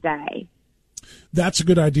 p.m. today. That's a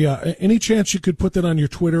good idea. Any chance you could put that on your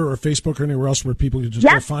Twitter or Facebook or anywhere else where people can just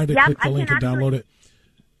go find it, click the link, and download it?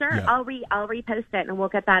 Sure, yeah. I'll repost it and we'll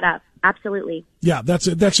get that up. Absolutely. Yeah, that's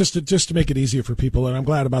just to make it easier for people, and I'm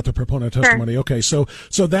glad about the proponent testimony. Sure. Okay, so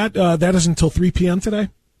that is until 3 p.m. today?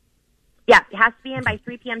 Yeah, it has to be in by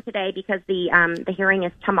 3 p.m. today because the hearing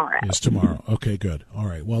is tomorrow. It's tomorrow. Okay, good. All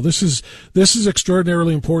right. Well, this is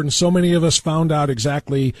extraordinarily important. So many of us found out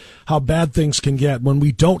exactly how bad things can get when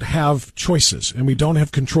we don't have choices and we don't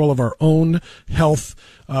have control of our own health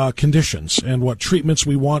conditions and what treatments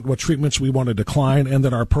we want to decline, and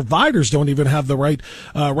that our providers don't even have the right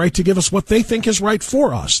to give us what they think is right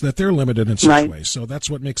for us, that they're limited in such ways. So that's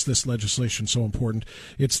what makes this legislation so important.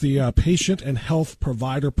 It's the Patient and Health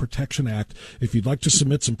Provider Protection Act. If you'd like to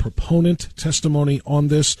submit some proponent testimony on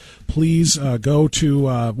this, please go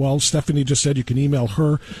to, Stephanie just said you can email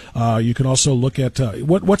her. You can also look at,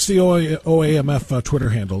 what's the OAMF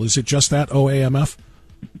Twitter handle? Is it just that, OAMF?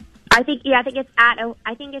 I think it's at Ohio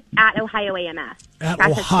AMF. At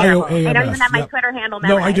Ohio AMF. I don't even have my Twitter handle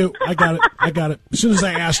memorized. No, I do. I got it. As soon as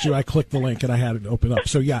I asked you, I clicked the link and I had it open up.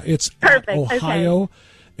 So yeah, it's perfect. At Ohio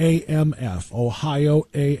AMF. Ohio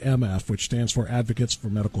AMF, which stands for Advocates for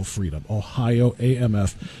Medical Freedom. Ohio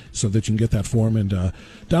AMF, so that you can get that form and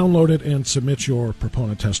download it and submit your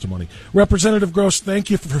proponent testimony. Representative Gross, thank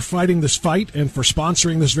you for fighting this fight and for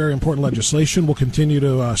sponsoring this very important legislation. We'll continue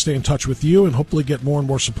to stay in touch with you and hopefully get more and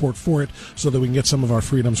more support for it so that we can get some of our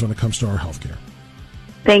freedoms when it comes to our health care.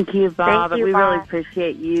 Thank you, Bob. We really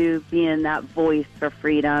appreciate you being that voice for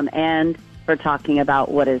freedom and for talking about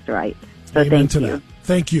what is right. So Amen thank you. That.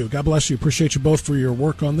 Thank you. God bless you. Appreciate you both for your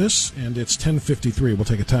work on this. And it's 10:53. We'll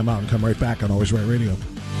take a time out and come right back on Always Right Radio.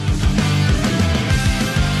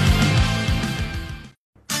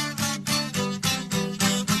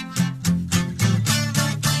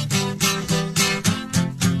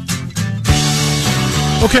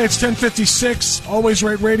 Okay, it's 10:56. Always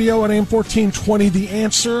Right Radio on AM 1420. The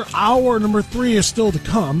Answer. Hour number 3 is still to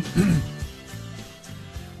come.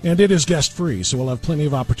 And it is guest-free, so we'll have plenty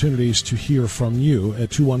of opportunities to hear from you at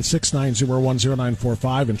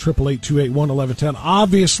 216-901-0945 and 888-281-1110.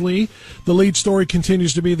 Obviously, the lead story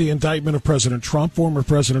continues to be the indictment of President Trump, former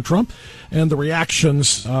President Trump, and the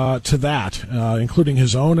reactions to that, including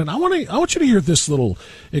his own. And I want you to hear this little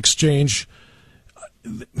exchange.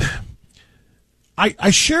 I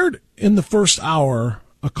shared in the first hour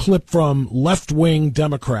a clip from left-wing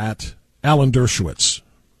Democrat Alan Dershowitz.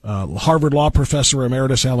 Harvard law professor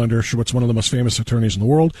emeritus Alan Dershowitz, one of the most famous attorneys in the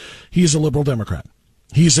world. He's a liberal Democrat.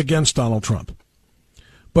 He's against Donald Trump.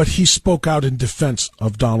 But he spoke out in defense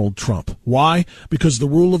of Donald Trump. Why? Because the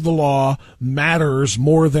rule of the law matters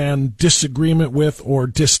more than disagreement with or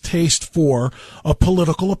distaste for a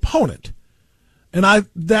political opponent. And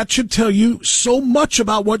that should tell you so much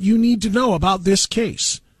about what you need to know about this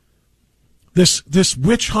case. This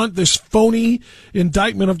witch hunt, this phony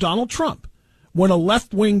indictment of Donald Trump. When a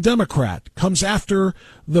left-wing Democrat comes after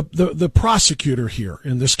the prosecutor here,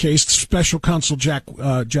 in this case, Special Counsel Jack,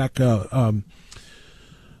 why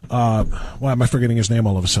am I forgetting his name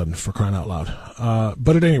all of a sudden, for crying out loud?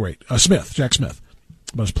 But at any rate, Jack Smith,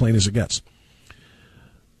 about as plain as it gets.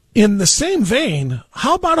 In the same vein,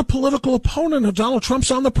 how about a political opponent of Donald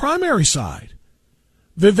Trump's on the primary side?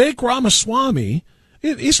 Vivek Ramaswamy,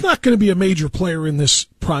 he's not going to be a major player in this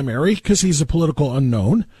primary because he's a political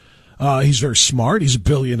unknown. He's very smart. He's a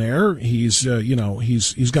billionaire. He's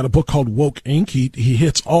got a book called Woke Inc. He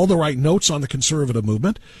hits all the right notes on the conservative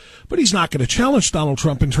movement, but he's not going to challenge Donald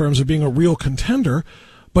Trump in terms of being a real contender,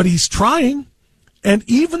 but he's trying. And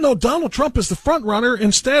even though Donald Trump is the front runner,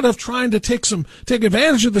 instead of trying to take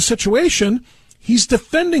advantage of the situation, He's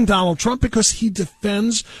defending Donald Trump because he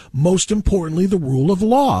defends, most importantly, the rule of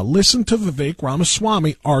law. Listen to Vivek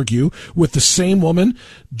Ramaswamy argue with the same woman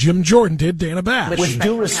Jim Jordan did, Dana Bash. With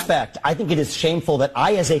due respect, I think it is shameful that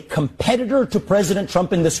I, as a competitor to President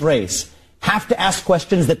Trump in this race, have to ask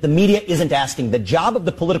questions that the media isn't asking. The job of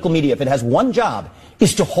the political media, if it has one job,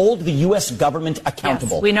 is to hold the U.S. government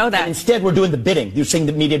accountable. Yes, we know that. And instead, we're doing the bidding. You're seeing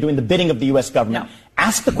the media doing the bidding of the U.S. government. No.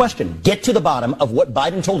 Ask the question. Get to the bottom of what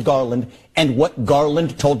Biden told Garland and what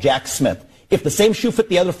Garland told Jack Smith. If the same shoe fit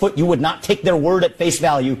the other foot, you would not take their word at face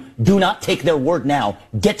value. Do not take their word now.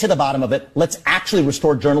 Get to the bottom of it. Let's actually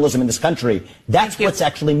restore journalism in this country. That's what's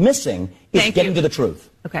actually missing, is getting to the truth.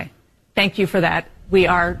 Okay. Thank you for that. We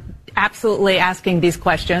are absolutely asking these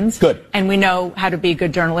questions. Good. And we know how to be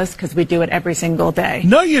good journalists because we do it every single day.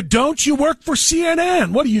 No, you don't. You work for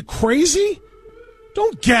CNN. What, are you crazy?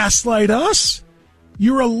 Don't gaslight us.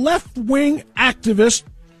 You're a left-wing activist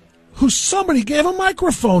who somebody gave a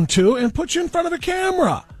microphone to and put you in front of a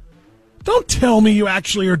camera. Don't tell me you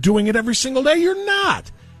actually are doing it every single day. You're not.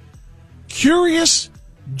 Curious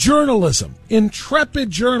journalism, intrepid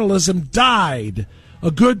journalism died a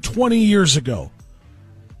good 20 years ago.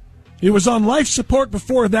 It was on life support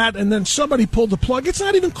before that, and then somebody pulled the plug. It's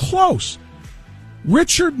not even close.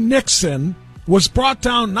 Richard Nixon was brought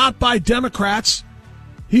down not by Democrats.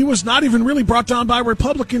 He was not even really brought down by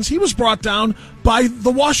Republicans. He was brought down by the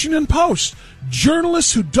Washington Post.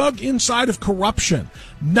 Journalists who dug inside of corruption.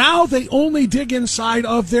 Now they only dig inside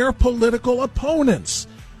of their political opponents.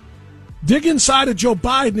 Dig inside of Joe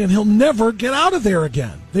Biden and he'll never get out of there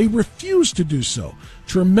again. They refuse to do so.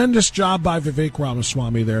 Tremendous job by Vivek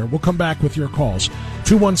Ramaswamy there. We'll come back with your calls.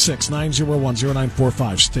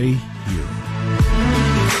 216-901-0945. Stay here.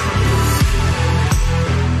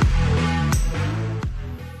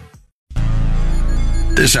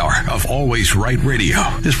 This hour of Always Right Radio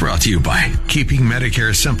is brought to you by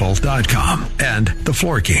KeepingMedicareSimple.com and The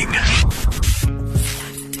Floor King.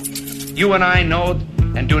 You and I know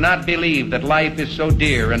and do not believe that life is so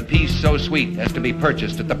dear and peace so sweet as to be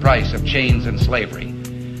purchased at the price of chains and slavery.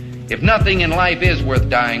 If nothing in life is worth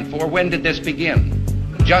dying for, when did this begin?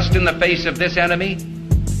 Just in the face of this enemy?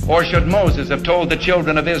 Or should Moses have told the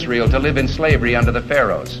children of Israel to live in slavery under the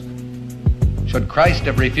Pharaohs? Should Christ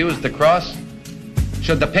have refused the cross?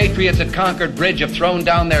 Should the patriots at Concord Bridge have thrown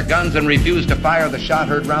down their guns and refused to fire the shot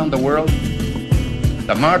heard round the world?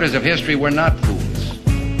 The martyrs of history were not fools.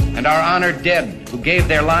 And our honored dead, who gave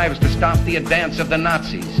their lives to stop the advance of the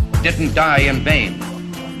Nazis, didn't die in vain.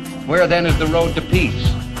 Where then is the road to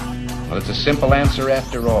peace? Well, it's a simple answer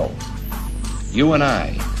after all. You and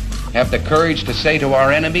I have the courage to say to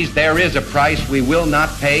our enemies, there is a price we will not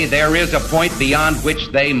pay. There is a point beyond which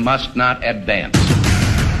they must not advance.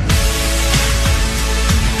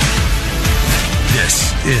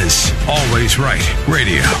 This is Always Right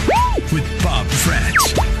Radio with Bob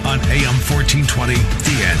Frantz on AM 1420,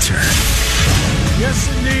 The Answer. Yes,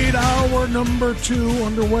 indeed. Hour number 2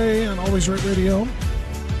 underway on Always Right Radio.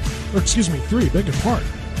 Or, excuse me, 3. Beg your pardon.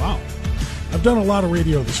 Wow. I've done a lot of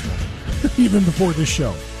radio this morning, even before this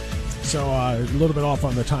show. So a little bit off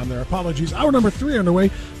on the time there. Apologies. Hour number 3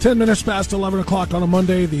 underway. 10 minutes past 11 o'clock on a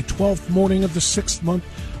Monday, the 12th morning of the 6th month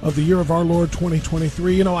of the year of our Lord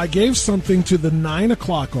 2023. You know, I gave something to the 9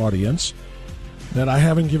 o'clock audience that I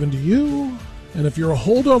haven't given to you. And if you're a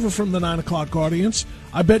holdover from the 9 o'clock audience,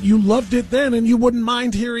 I bet you loved it then and you wouldn't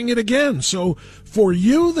mind hearing it again. So for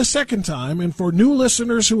you the second time, and for new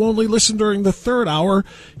listeners who only listen during the third hour,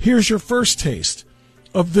 here's your first taste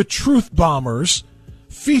of the Truth Bombers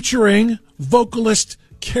featuring vocalist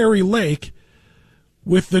Carrie Lake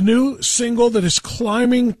with the new single that is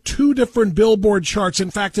climbing 2 different Billboard charts. In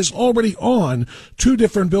fact, is already on 2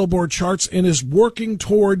 different Billboard charts and is working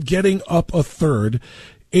toward getting up a third.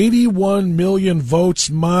 81 million votes,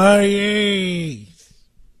 my age.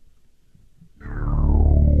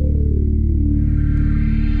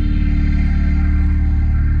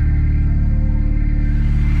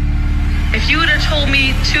 If you would have told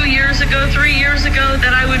me 2 years ago, 3 years ago,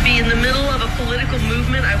 that I would be in the middle of a political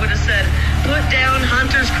movement, I would have said, put down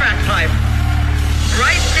Hunter's crack pipe.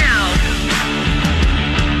 Right now.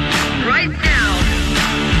 Right now.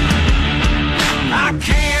 I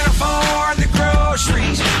can't afford the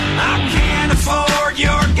groceries. I can't afford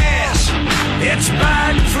your gas. It's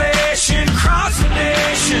Bidenflation across the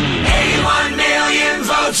nation. 81 million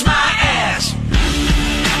votes my ass.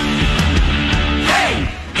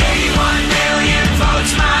 Hey, 81 million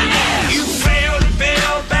votes my ass. You failed to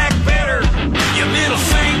build back better. You middle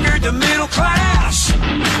fingered the middle class.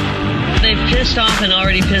 They've pissed off an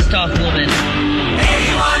already pissed off woman.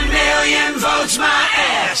 81 million votes my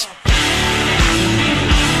ass.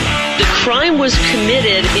 The crime was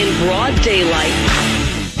committed in broad daylight.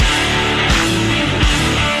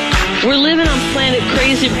 We're living on planet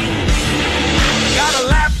crazy. Got a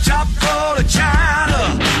laptop full of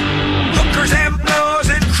China, hookers and blows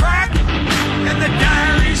and crack, and the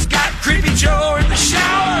diary's got Creepy Joe in the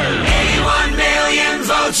shower. 81 million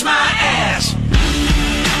votes my ass.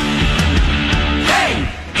 Hey,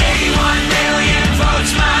 81 million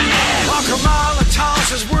votes my ass. While Kamala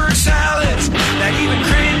tosses word salads that even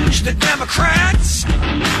cringe the Democrats,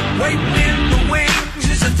 waiting in the wings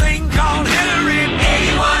is a thing called Hillary.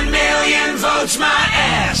 81 million votes my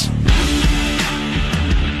ass.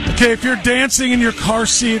 Okay, if you're dancing in your car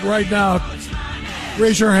seat right now,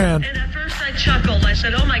 raise your hand. And at first I chuckled. I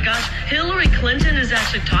said, oh my gosh, Hillary Clinton is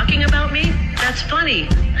actually talking about me? That's funny.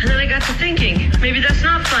 And then I got to thinking, maybe that's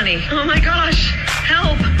not funny. Oh my gosh,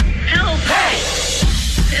 help, help. Hey!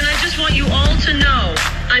 And I just want you all to know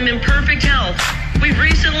I'm in perfect health. We've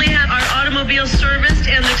recently had our automobile serviced,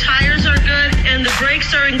 and the tires are good, and the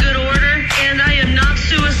brakes are in good order, and I am not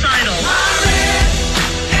suicidal. Red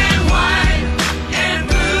and white and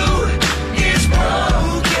blue is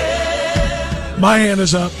broken. My hand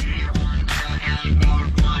is up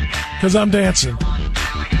because I'm dancing.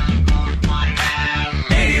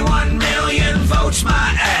 81 million votes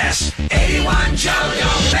my ass. 81 Joe,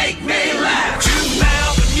 don't make me laugh. 2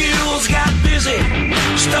 mountain mules got busy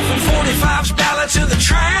stuffing 45's ballots in the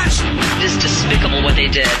trash. It is despicable what they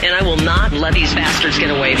did, and I will not let these bastards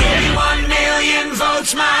get away with it. 81 million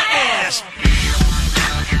votes my ass.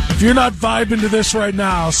 If you're not vibing to this right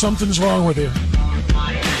now, something's wrong with you.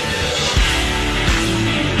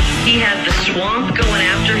 He had the swamp going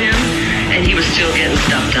after him, and he was still getting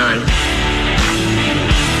stuff done.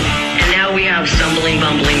 And now we have stumbling,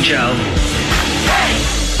 bumbling Joe.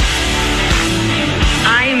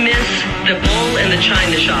 I miss the bull in the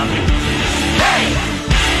china shop.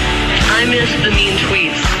 I miss the mean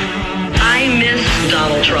tweets. I miss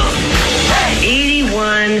Donald Trump.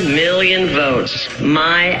 81 million votes.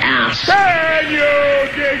 My ass. Can you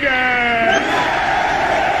dig it?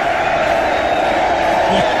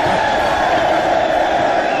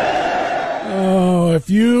 Oh, if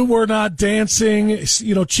you were not dancing,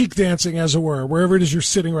 cheek dancing, as it were, wherever it is you're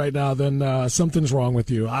sitting right now, then something's wrong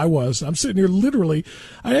with you. I'm sitting here literally.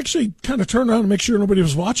 I actually kind of turned around to make sure nobody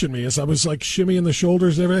was watching me as I was like shimmying the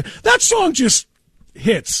shoulders and everything. That song just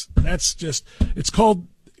hits. It's called,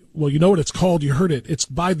 well, you know what it's called. You heard it. It's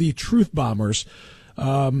by the Truth Bombers.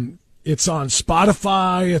 It's on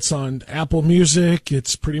Spotify. It's on Apple Music.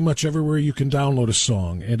 It's pretty much everywhere you can download a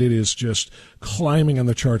song, and it is just climbing on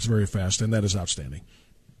the charts very fast, and that is outstanding.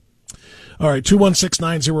 All right,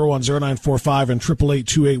 216-901-0945 and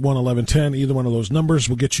 888-281-1110. Either one of those numbers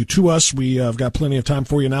will get you to us. We have got plenty of time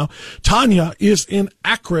for you now. Tanya is in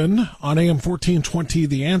Akron on AM 1420,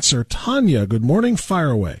 The Answer. Tanya, good morning. Fire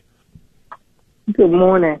away. Good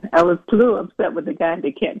morning. I was a little upset with the guy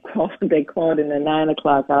that kept calling. They called in the 9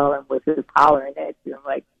 o'clock hour and was just hollering at you. I'm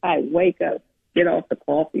like, "Hi, wake up, get off the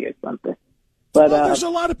coffee or something." But there's a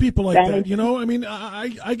lot of people like that. I mean,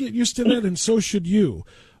 I get used to that, and so should you.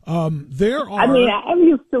 I'm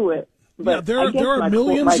used to it. But there are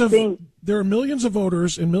millions of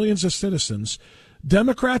voters and millions of citizens,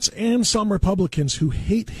 Democrats and some Republicans, who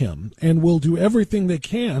hate him and will do everything they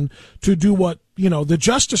can to do what the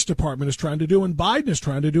Justice Department is trying to do and Biden is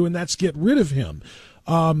trying to do, and that's get rid of him.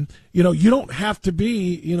 You don't have to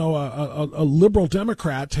be a liberal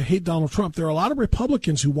Democrat to hate Donald Trump. There are a lot of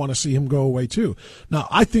Republicans who want to see him go away too. Now,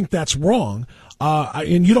 I think that's wrong,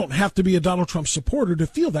 and you don't have to be a Donald Trump supporter to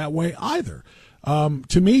feel that way either.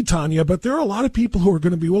 To me, Tanya, but there are a lot of people who are going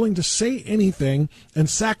to be willing to say anything and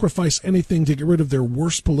sacrifice anything to get rid of their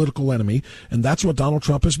worst political enemy, and that's what Donald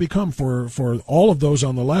Trump has become for all of those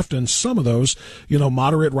on the left and some of those,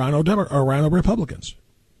 moderate rhino Republicans.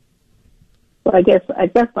 Well, I guess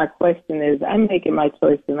my question is, I'm making my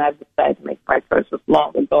choice, and I've decided to make my choices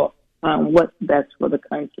long ago on what's best for the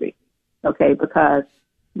country. Okay, because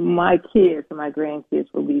my kids and my grandkids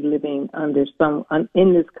will be living in this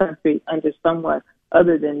country under someone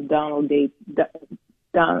other than Donald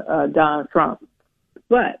Trump.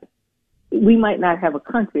 But we might not have a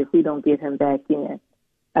country if we don't get him back in.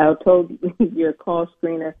 I told your call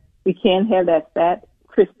screener, we can't have that fat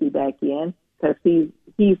Christie back in because he's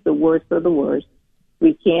the worst of the worst.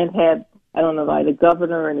 We can't have, I don't know why the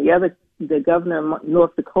governor and the governor of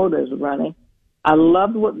North Dakota is running. I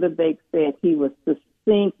loved what Vivek said. He was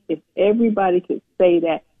succinct. If everybody could say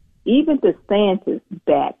that, even DeSantis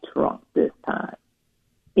backed Trump this time,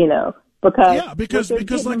 because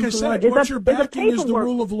like I said, what you're backing is the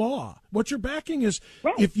rule of law. What you're backing is,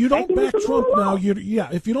 if you don't back Trump now,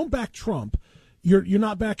 if you don't back Trump, you're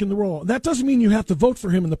not back in the role. That doesn't mean you have to vote for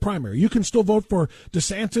him in the primary. You can still vote for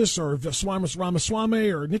DeSantis or Ramaswamy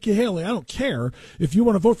or Nikki Haley. I don't care if you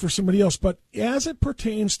want to vote for somebody else. But as it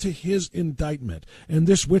pertains to his indictment and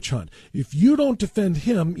this witch hunt, if you don't defend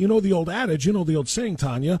him, you know the old adage, you know the old saying,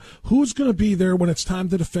 Tanya, who's going to be there when it's time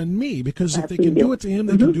to defend me? Because if they can do it to him,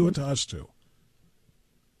 they can do it to us too.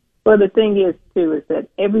 Well, the thing is, too, is that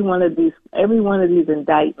every one of these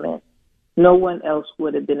indictments, no one else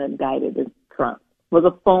would have been indicted as Trump. It was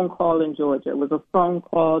a phone call in Georgia. It was a phone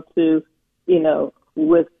call to,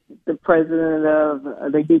 with the president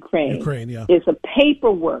of the Ukraine. Ukraine, yeah. It's a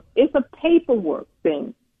paperwork. It's a paperwork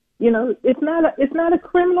thing. It's not a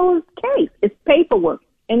criminal case. It's paperwork.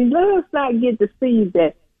 And let us not get deceived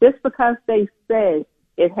that just because they say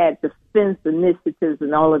it had defense initiatives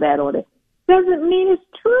and all of that on it, doesn't mean it's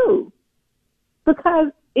true. Because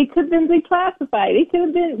it could have been declassified. It could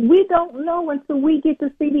have been, we don't know until we get to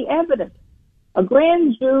see the evidence. A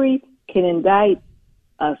grand jury can indict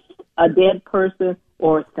a dead person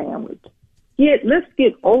or a sandwich. Let's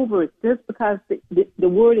get over it just because the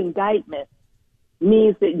word indictment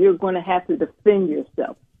means that you're going to have to defend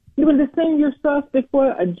yourself. You're going to defend yourself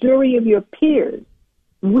before a jury of your peers.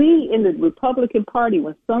 We in the Republican Party,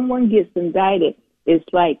 when someone gets indicted, it's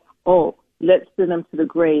like, oh, let's send them to the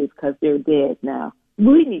grave because they're dead now.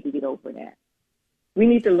 We need to get over that. We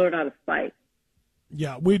need to learn how to fight.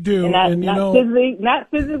 Yeah, we do. And not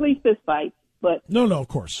physically fist fight, but no, of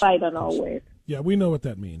course. Fight on all ways. Yeah, we know what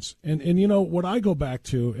that means. And what I go back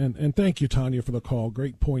to, and thank you, Tanya, for the call.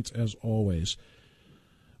 Great points as always.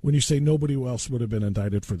 When you say nobody else would have been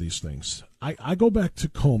indicted for these things, I go back to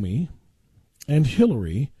Comey and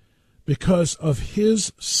Hillary because of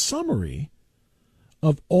his summary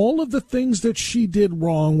of all of the things that she did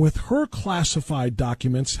wrong with her classified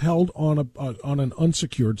documents held on an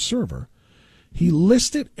unsecured server. He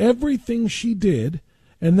listed everything she did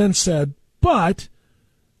and then said, but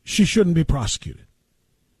she shouldn't be prosecuted.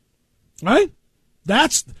 Right?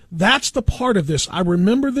 That's the part of this. I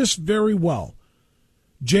remember this very well.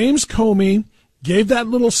 James Comey gave that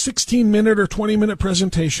little 16-minute or 20-minute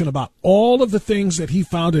presentation about all of the things that he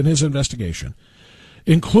found in his investigation,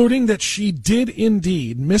 including that she did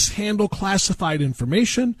indeed mishandle classified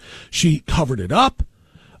information. She covered it up,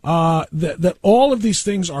 that all of these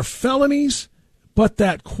things are felonies, but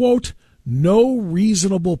that, quote, no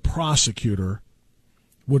reasonable prosecutor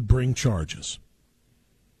would bring charges.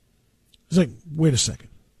 It's like, wait a second.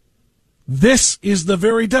 This is the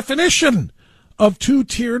very definition of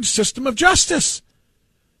two-tiered system of justice.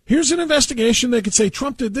 Here's an investigation. They could say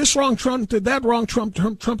Trump did this wrong, Trump did that wrong, Trump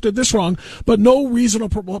did this wrong, but no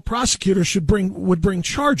reasonable prosecutor would bring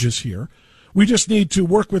charges here. We just need to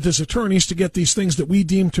work with his attorneys to get these things that we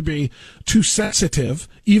deem to be too sensitive,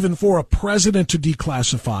 even for a president to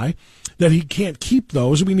declassify, that he can't keep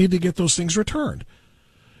those. We need to get those things returned.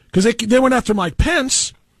 Because they went after Mike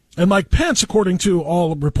Pence, and Mike Pence, according to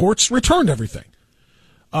all reports, returned everything.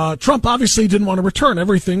 Trump obviously didn't want to return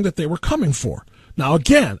everything that they were coming for. Now,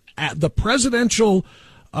 again, the Presidential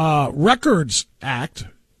Records Act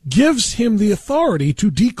gives him the authority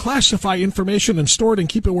to declassify information and store it and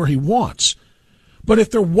keep it where he wants. But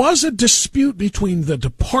if there was a dispute between the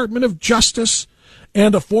Department of Justice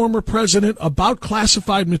and a former president about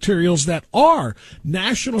classified materials that are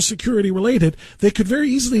national security related, they could very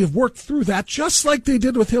easily have worked through that, just like they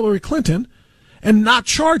did with Hillary Clinton, and not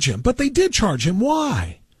charge him. But they did charge him.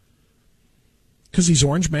 Why? Because he's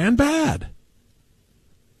Orange Man bad.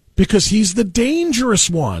 Because he's the dangerous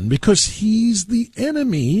one. Because he's the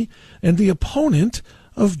enemy and the opponent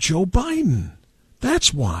of Joe Biden.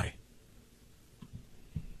 That's why.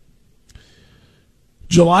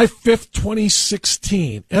 July 5th,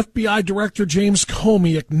 2016, FBI Director James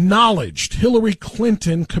Comey acknowledged Hillary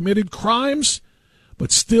Clinton committed crimes,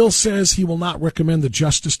 but still says he will not recommend the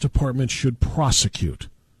Justice Department should prosecute.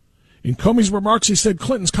 In Comey's remarks, he said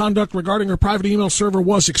Clinton's conduct regarding her private email server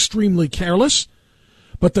was extremely careless,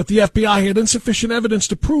 but that the FBI had insufficient evidence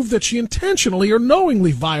to prove that she intentionally or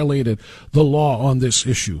knowingly violated the law on this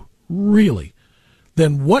issue. Really?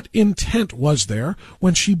 Then what intent was there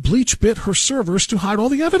when she bleach-bit her servers to hide all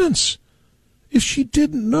the evidence? If she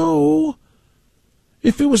didn't know,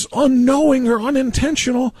 if it was unknowing or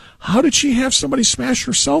unintentional, how did she have somebody smash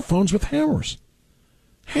her cell phones with hammers?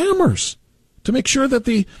 Hammers! To make sure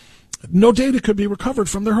that no data could be recovered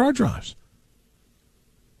from their hard drives.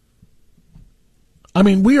 I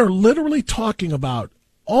mean, we are literally talking about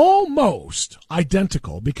almost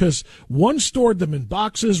identical, because one stored them in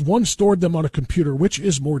boxes, one stored them on a computer. Which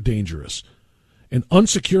is more dangerous? An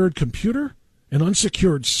unsecured computer? An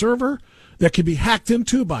unsecured server that can be hacked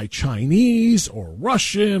into by Chinese or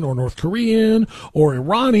Russian or North Korean or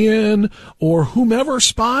Iranian or whomever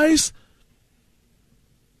spies,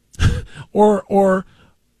 or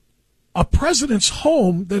a president's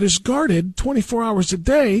home that is guarded 24 hours a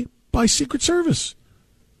day by Secret Service.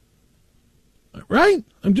 Right?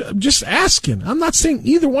 I'm just asking. I'm not saying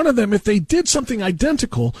either one of them. If they did something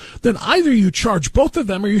identical, then either you charge both of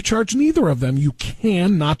them or you charge neither of them. You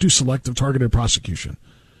cannot do selective targeted prosecution.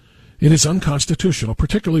 It is unconstitutional,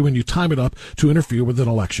 particularly when you time it up to interfere with an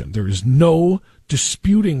election. There is no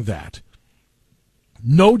disputing that.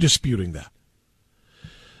 No disputing that.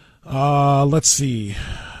 Let's see.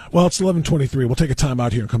 Well, it's 11:23. We'll take a time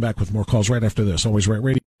out here and come back with more calls right after this. Always Right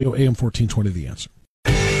Radio, AM 1420, The Answer.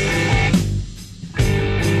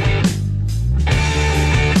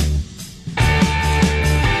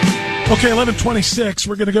 Okay, 11:26.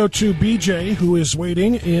 We're going to go to BJ, who is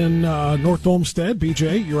waiting in North Olmsted.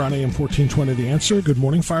 BJ, you're on AM 1420, The Answer. Good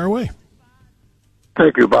morning. Fire away.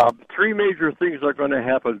 Thank you, Bob. Three major things are going to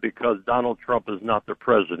happen because Donald Trump is not the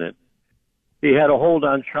president. He had a hold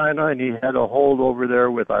on China, and he had a hold over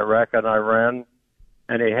there with Iraq and Iran,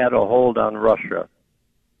 and he had a hold on Russia.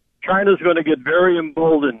 China's going to get very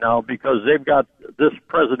emboldened now because they've got this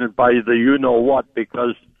president by the you-know-what,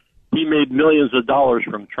 because he made millions of dollars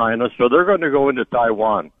from China, so they're going to go into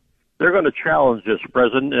Taiwan. They're going to challenge this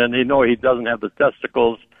president, and they know he doesn't have the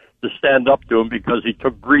testicles to stand up to him because he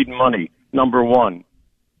took greed money, number one.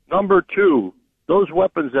 Number two, those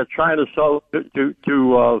weapons that China sold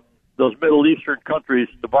to those Middle Eastern countries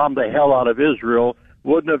to bomb the hell out of Israel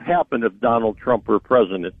wouldn't have happened if Donald Trump were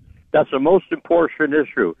president. That's the most important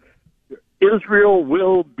issue. Israel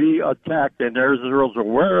will be attacked, and Israel's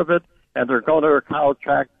aware of it, and they're going to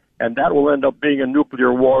counterattack, and that will end up being a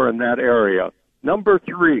nuclear war in that area. Number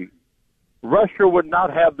three, Russia would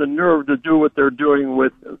not have the nerve to do what they're doing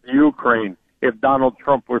with Ukraine if Donald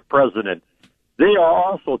Trump were president. They are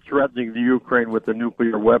also threatening the Ukraine with the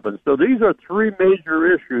nuclear weapons. So these are three major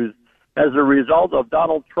issues as a result of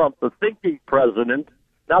Donald Trump, the thinking president,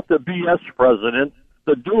 not the BS president,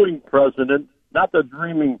 the doing president, not the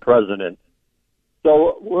dreaming president.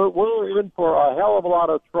 So we're in for a hell of a lot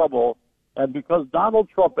of trouble. And because Donald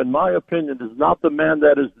Trump, in my opinion, is not the man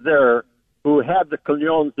that is there who had the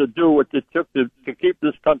canyons to do what it took to keep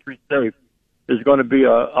this country safe, is going to be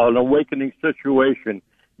an awakening situation.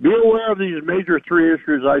 Be aware of these major three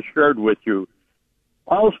issues I shared with you.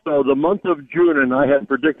 Also, the month of June, and I had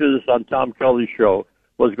predicted this on Tom Kelly's show,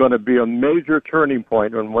 was going to be a major turning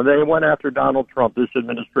point. And when they went after Donald Trump, this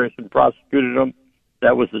administration prosecuted him.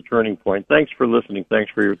 That was the turning point. Thanks for listening.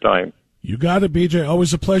 Thanks for your time. You got it, BJ.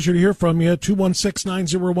 Always a pleasure to hear from you.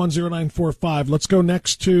 216-901-0945. Let's go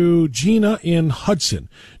next to Gina in Hudson.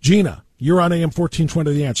 Gina, you're on AM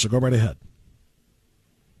 1420, The Answer. Go right ahead.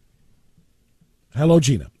 Hello,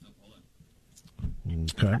 Gina.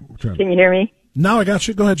 Okay. Can you hear me? Now I got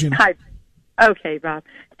you. Go ahead, Gina. Hi. Okay, Bob.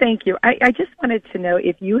 Thank you. I just wanted to know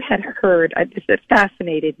if you had heard, it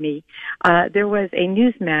fascinated me, there was a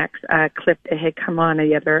Newsmax clip that had come on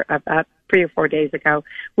about 3 or 4 days ago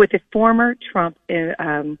with a former Trump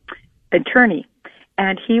attorney.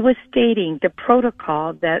 And he was stating the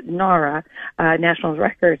protocol that NARA, National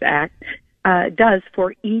Records Act, does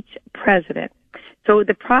for each president. So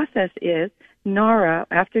the process is NARA,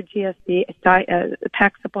 after GSC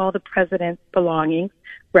packs up all the president's belongings,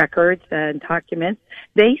 records and documents,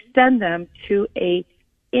 they send them to a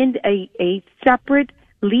separate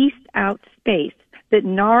leased out space that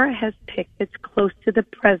NARA has picked that's close to the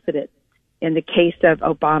president. In the case of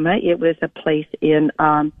Obama, it was a place in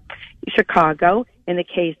Chicago. In the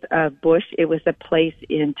case of Bush, it was a place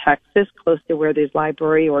in Texas, close to where his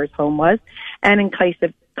library or his home was. And in case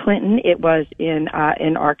of Clinton, it was in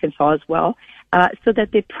Arkansas as well. So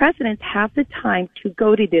that the presidents have the time to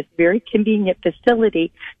go to this very convenient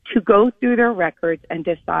facility to go through their records and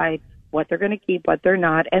decide what they're going to keep, what they're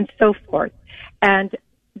not, and so forth. And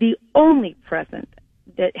the only president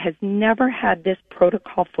that has never had this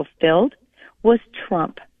protocol fulfilled was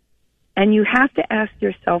Trump. And you have to ask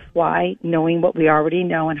yourself why, knowing what we already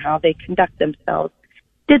know and how they conduct themselves.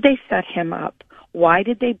 Did they set him up? Why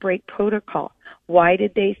did they break protocol? Why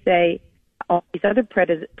did they say, all these other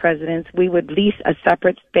presidents, we would lease a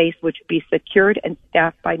separate space which would be secured and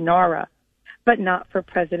staffed by NARA, but not for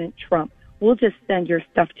President Trump? We'll just send your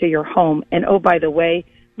stuff to your home. And oh, by the way,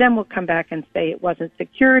 then we'll come back and say it wasn't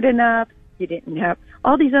secured enough. You didn't have,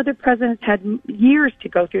 all these other presidents had years to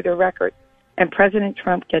go through their records. And President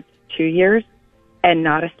Trump gets 2 years and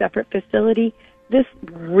not a separate facility. This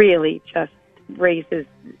really just raises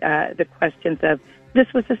the questions of,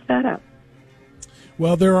 this was a setup.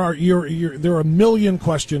 Well, there are a million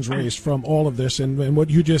questions raised from all of this, and what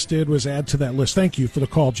you just did was add to that list. Thank you for the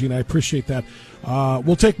call, Gina. I appreciate that.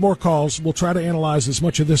 We'll take more calls. We'll try to analyze as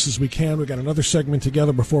much of this as we can. We've got another segment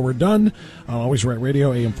together before we're done. I'll Always Right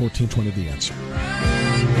Radio, AM 1420, The Answer.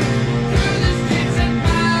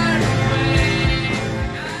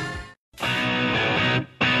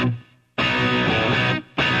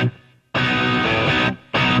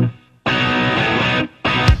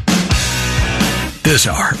 This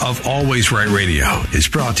hour of Always Right Radio is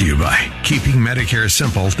brought to you by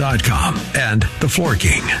KeepingMedicareSimple.com and The Floor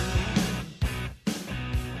King.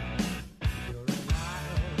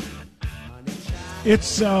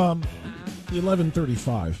 It's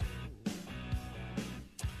 11:35.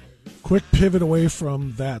 Quick pivot away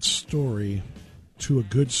from that story to a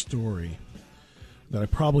good story that I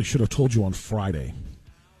probably should have told you on Friday.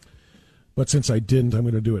 But since I didn't, I'm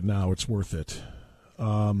going to do it now. It's worth it.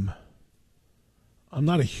 I'm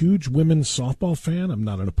not a huge women's softball fan. I'm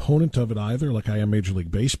not an opponent of it either, like I am Major League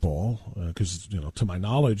Baseball, because, to my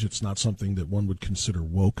knowledge, it's not something that one would consider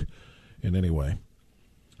woke in any way.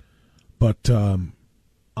 But I'm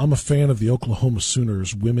a fan of the Oklahoma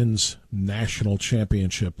Sooners women's national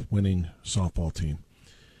championship winning softball team.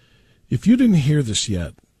 If you didn't hear this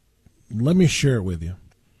yet, let me share it with you.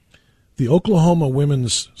 The Oklahoma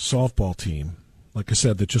women's softball team, like I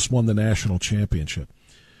said, that just won the national championship,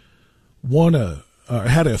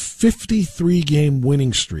 had a 53-game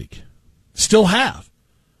winning streak. Still have.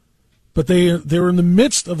 But they're in the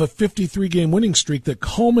midst of a 53-game winning streak that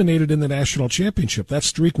culminated in the national championship. That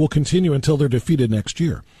streak will continue until they're defeated next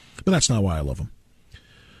year. But that's not why I love them.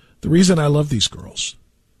 The reason I love these girls,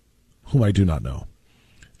 whom I do not know,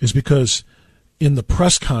 is because in the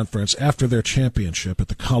press conference after their championship at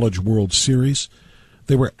the College World Series,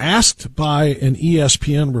 they were asked by an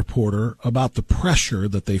ESPN reporter about the pressure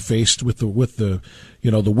that they faced with the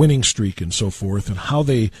winning streak and so forth, and how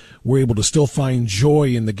they were able to still find joy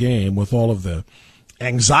in the game with all of the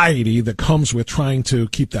anxiety that comes with trying to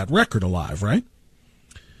keep that record alive, right?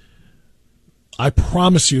 I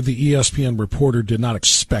promise you the ESPN reporter did not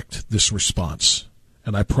expect this response,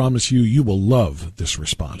 and I promise you will love this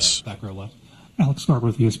response. Back row left. Alex Garber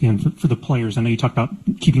with ESPN. For the players, I know you talked about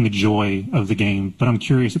keeping the joy of the game, but I'm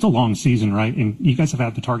curious, it's a long season, right? And you guys have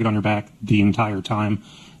had the target on your back the entire time,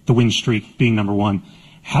 the win streak being number one.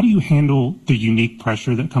 How do you handle the unique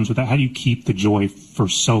pressure that comes with that? How do you keep the joy for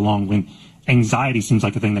so long when anxiety seems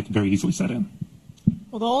like a thing that can very easily set in?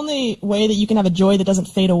 Well, the only way that you can have a joy that doesn't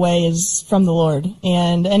fade away is from the Lord.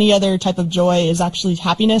 And any other type of joy is actually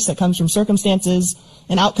happiness that comes from circumstances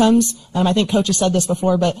and outcomes. I think Coach has said this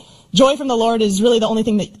before, but joy from the Lord is really the only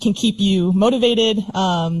thing that can keep you motivated,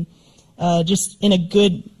 just in a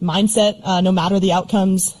good mindset, no matter the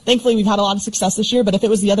outcomes. Thankfully, we've had a lot of success this year, but if it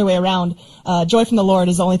was the other way around, joy from the Lord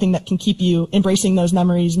is the only thing that can keep you embracing those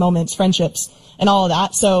memories, moments, friendships, and all of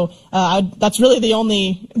that. So that's really the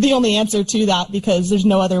only answer to that, because there's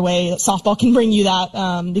no other way that softball can bring you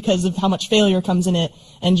that, because of how much failure comes in it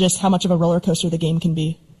and just how much of a roller coaster the game can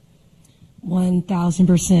be.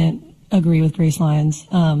 1,000% agree with Grace Lyons.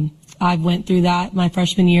 I went through that my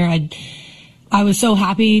freshman year. I was so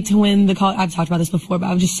happy to win the college. I've talked about this before, but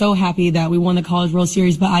I was just so happy that we won the College World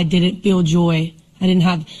Series, but I didn't feel joy. I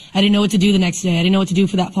didn't know what to do the next day. I didn't know what to do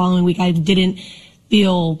for that following week. I didn't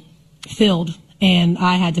feel filled, and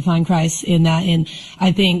I had to find Christ in that. And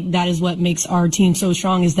I think that is what makes our team so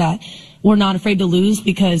strong, is that we're not afraid to lose,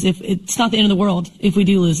 because if it's not the end of the world if we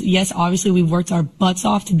do lose. Yes, obviously we've worked our butts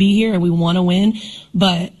off to be here and we want to win,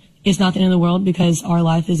 but it's not the end of the world because our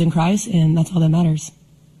life is in Christ, and that's all that matters.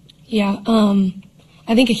 Yeah,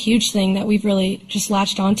 I think a huge thing that we've really just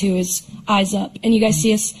latched onto is eyes up. And you guys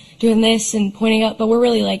see us doing this and pointing up, but we're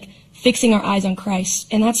really fixing our eyes on Christ.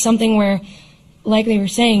 And that's something where, like they were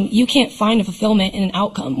saying, you can't find a fulfillment in an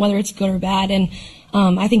outcome, whether it's good or bad. And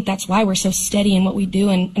I think that's why we're so steady in what we do,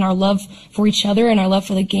 and our love for each other and our love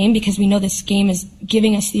for the game, because we know this game is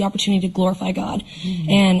giving us the opportunity to glorify God. Mm-hmm.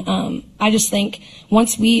 And I just think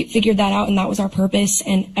once we figured that out and that was our purpose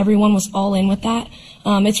and everyone was all in with that,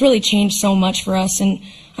 it's really changed so much for us. And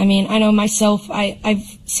I mean, I know myself,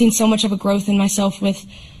 I've seen so much of a growth in myself with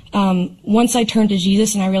once I turned to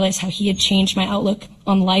Jesus and I realized how he had changed my outlook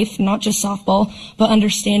on life, not just softball, but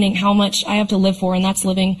understanding how much I have to live for, and that's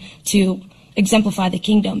living to exemplify the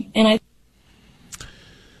kingdom. And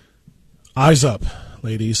eyes up,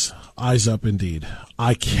 ladies. Eyes up indeed.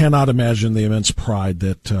 I cannot imagine the immense pride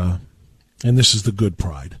that, and this is the good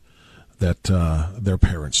pride, that their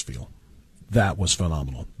parents feel. That was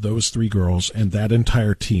phenomenal. Those three girls and that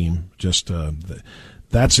entire team, just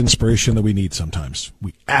that's inspiration that we need sometimes.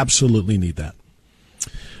 We absolutely need that.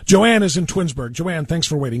 Joanne is in Twinsburg. Joanne, thanks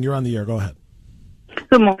for waiting. You're on the air. Go ahead.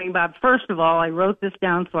 Good morning, Bob. First of all, I wrote this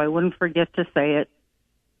down so I wouldn't forget to say it.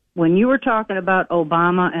 When you were talking about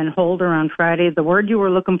Obama and Holder on Friday, the word you were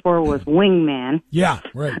looking for was wingman. Yeah,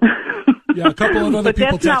 right. Yeah, a couple of other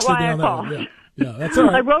people texted me on that one. Yeah, that's all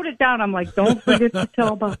right. I wrote it down. I'm like, don't forget to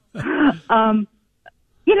tell Bob.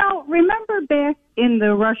 Remember back in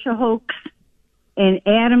the Russia hoax and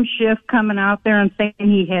Adam Schiff coming out there and saying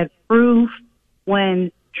he had proof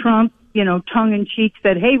when Trump, tongue-in-cheek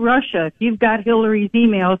said, hey, Russia, if you've got Hillary's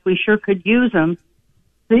emails, we sure could use them.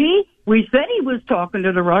 See? We said he was talking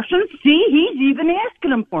to the Russians. See? He's even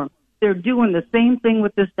asking them for them. They're doing the same thing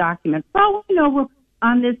with this document. Well,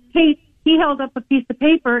 on this tape, he held up a piece of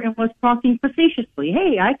paper and was talking facetiously.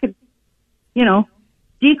 Hey, I could,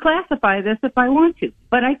 declassify this if I want to,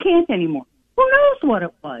 but I can't anymore. Who knows what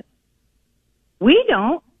it was? We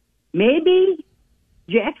don't. Maybe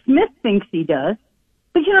Jack Smith thinks he does.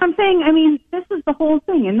 But you know what I'm saying? I mean, this is the whole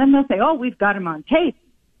thing. And then they'll say, oh, we've got him on tape.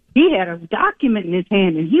 He had a document in his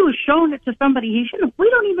hand, and he was showing it to somebody he shouldn't have. We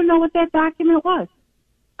don't even know what that document was.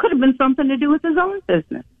 Could have been something to do with his own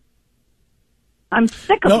business. I'm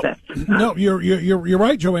sick of this. No, you're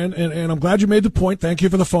right, Joanne, and I'm glad you made the point. Thank you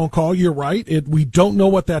for the phone call. You're right. We don't know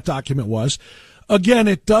what that document was. Again,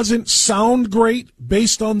 it doesn't sound great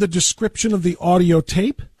based on the description of the audio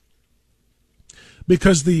tape,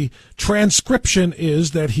 because the transcription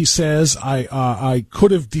is that he says, I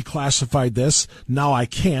could have declassified this, now I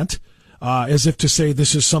can't, as if to say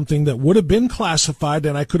this is something that would have been classified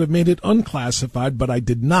and I could have made it unclassified, but I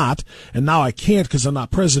did not, and now I can't because I'm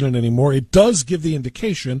not president anymore. It does give the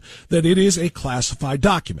indication that it is a classified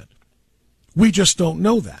document. We just don't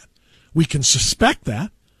know that. We can suspect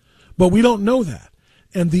that, but we don't know that.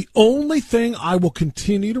 And the only thing I will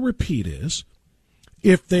continue to repeat is,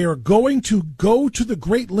 if they are going to go to the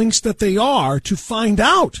great lengths that they are to find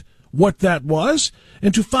out what that was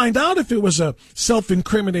and to find out if it was a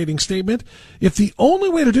self-incriminating statement, if the only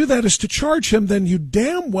way to do that is to charge him, then you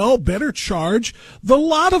damn well better charge the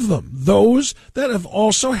lot of them, those that have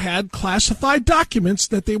also had classified documents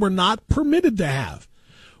that they were not permitted to have.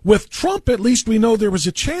 With Trump, at least we know there was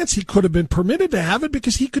a chance he could have been permitted to have it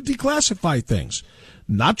because he could declassify things.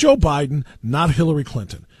 Not Joe Biden, not Hillary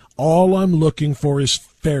Clinton. All I'm looking for is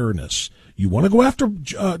fairness. You want to go after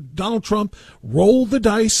Donald Trump, roll the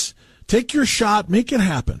dice, take your shot, make it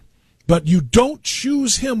happen. But you don't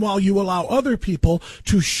choose him while you allow other people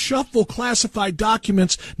to shuffle classified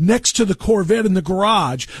documents next to the Corvette in the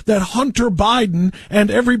garage that Hunter Biden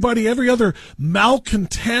and every other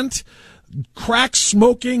malcontent,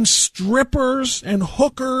 crack-smoking strippers and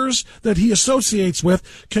hookers that he associates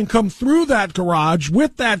with can come through that garage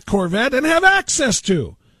with that Corvette and have access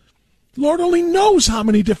to. Lord only knows how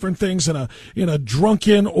many different things in a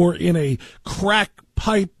drunken or in a crack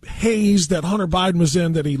pipe haze that Hunter Biden was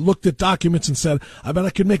in, that he looked at documents and said, I bet I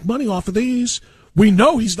could make money off of these. We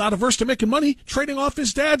know he's not averse to making money trading off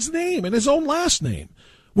his dad's name and his own last name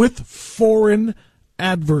with foreign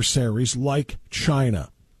adversaries like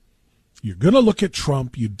China. You're going to look at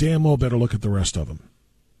Trump. You damn well better look at the rest of them.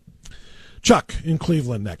 Chuck in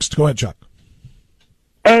Cleveland next. Go ahead, Chuck.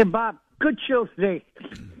 Hey, Bob. Good show today.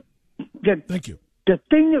 Thank you. The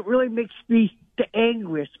thing that really makes me the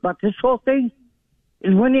angriest about this whole thing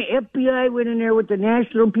is when the FBI went in there with the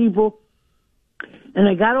national people and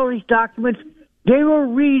they got all these documents, they were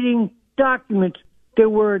reading documents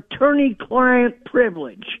that were attorney-client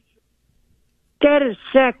privilege. That is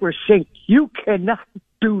sacrosanct. You cannot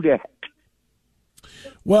do that.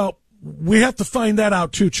 Well, we have to find that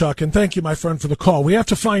out too, Chuck, and thank you, my friend, for the call. We have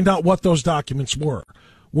to find out what those documents were.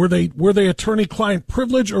 Were they attorney-client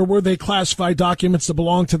privilege, or were they classified documents that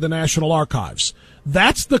belong to the National Archives?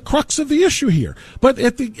 That's the crux of the issue here. But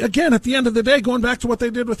at the end of the day, going back to what they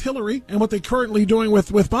did with Hillary and what they're currently doing with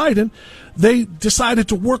Biden, they decided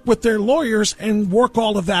to work with their lawyers and work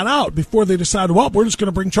all of that out before they decided, well, we're just going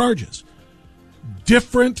to bring charges.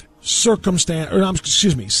 Similar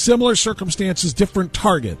circumstances, different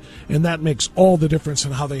target, and that makes all the difference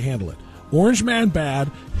in how they handle it. Orange man bad,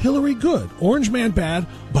 Hillary good. Orange man bad,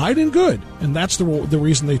 Biden good. And that's the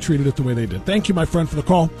reason they treated it the way they did. Thank you, my friend, for the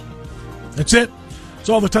call. That's it. That's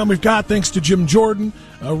all the time we've got. Thanks to Jim Jordan.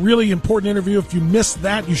 A really important interview. If you missed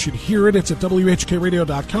that, you should hear it. It's at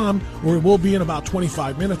WHKRadio.com, where it will be in about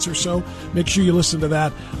 25 minutes or so. Make sure you listen to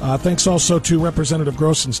that. Thanks also to Representative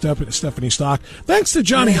Gross and Stephanie Stock. Thanks to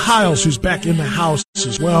Johnny Hiles, who's back in the house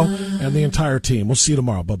as well, and the entire team. We'll see you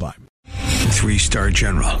tomorrow. Bye-bye. Three-star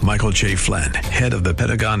General Michael J. Flynn, head of the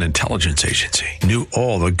Pentagon Intelligence Agency, knew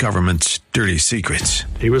all the government's dirty secrets.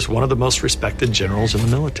 He was one of the most respected generals in the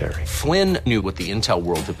military. Flynn knew what the intel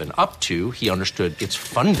world had been up to. He understood its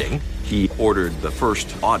funding. He ordered the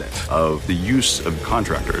first audit of the use of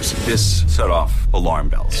contractors. This set off alarm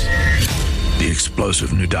bells. The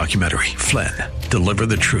explosive new documentary, Flynn, Deliver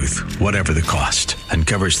the Truth, Whatever the Cost,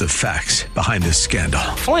 uncovers the facts behind this scandal.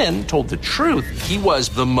 Flynn told the truth. He was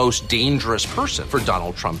the most dangerous person for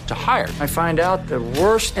Donald Trump to hire. I find out the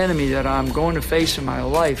worst enemy that I'm going to face in my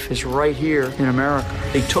life is right here in America.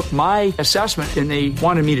 They took my assessment and they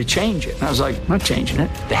wanted me to change it. And I was like, I'm not changing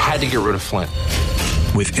it. They had to get rid of Flynn.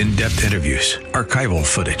 With in-depth interviews, archival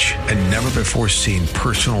footage, and never-before-seen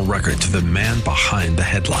personal records of the man behind the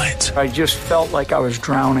headlines. I just felt like I was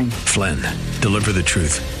drowning. Flynn, Deliver the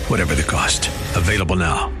Truth, Whatever the Cost. Available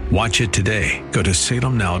now. Watch it today. Go to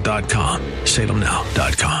salemnow.com.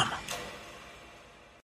 salemnow.com.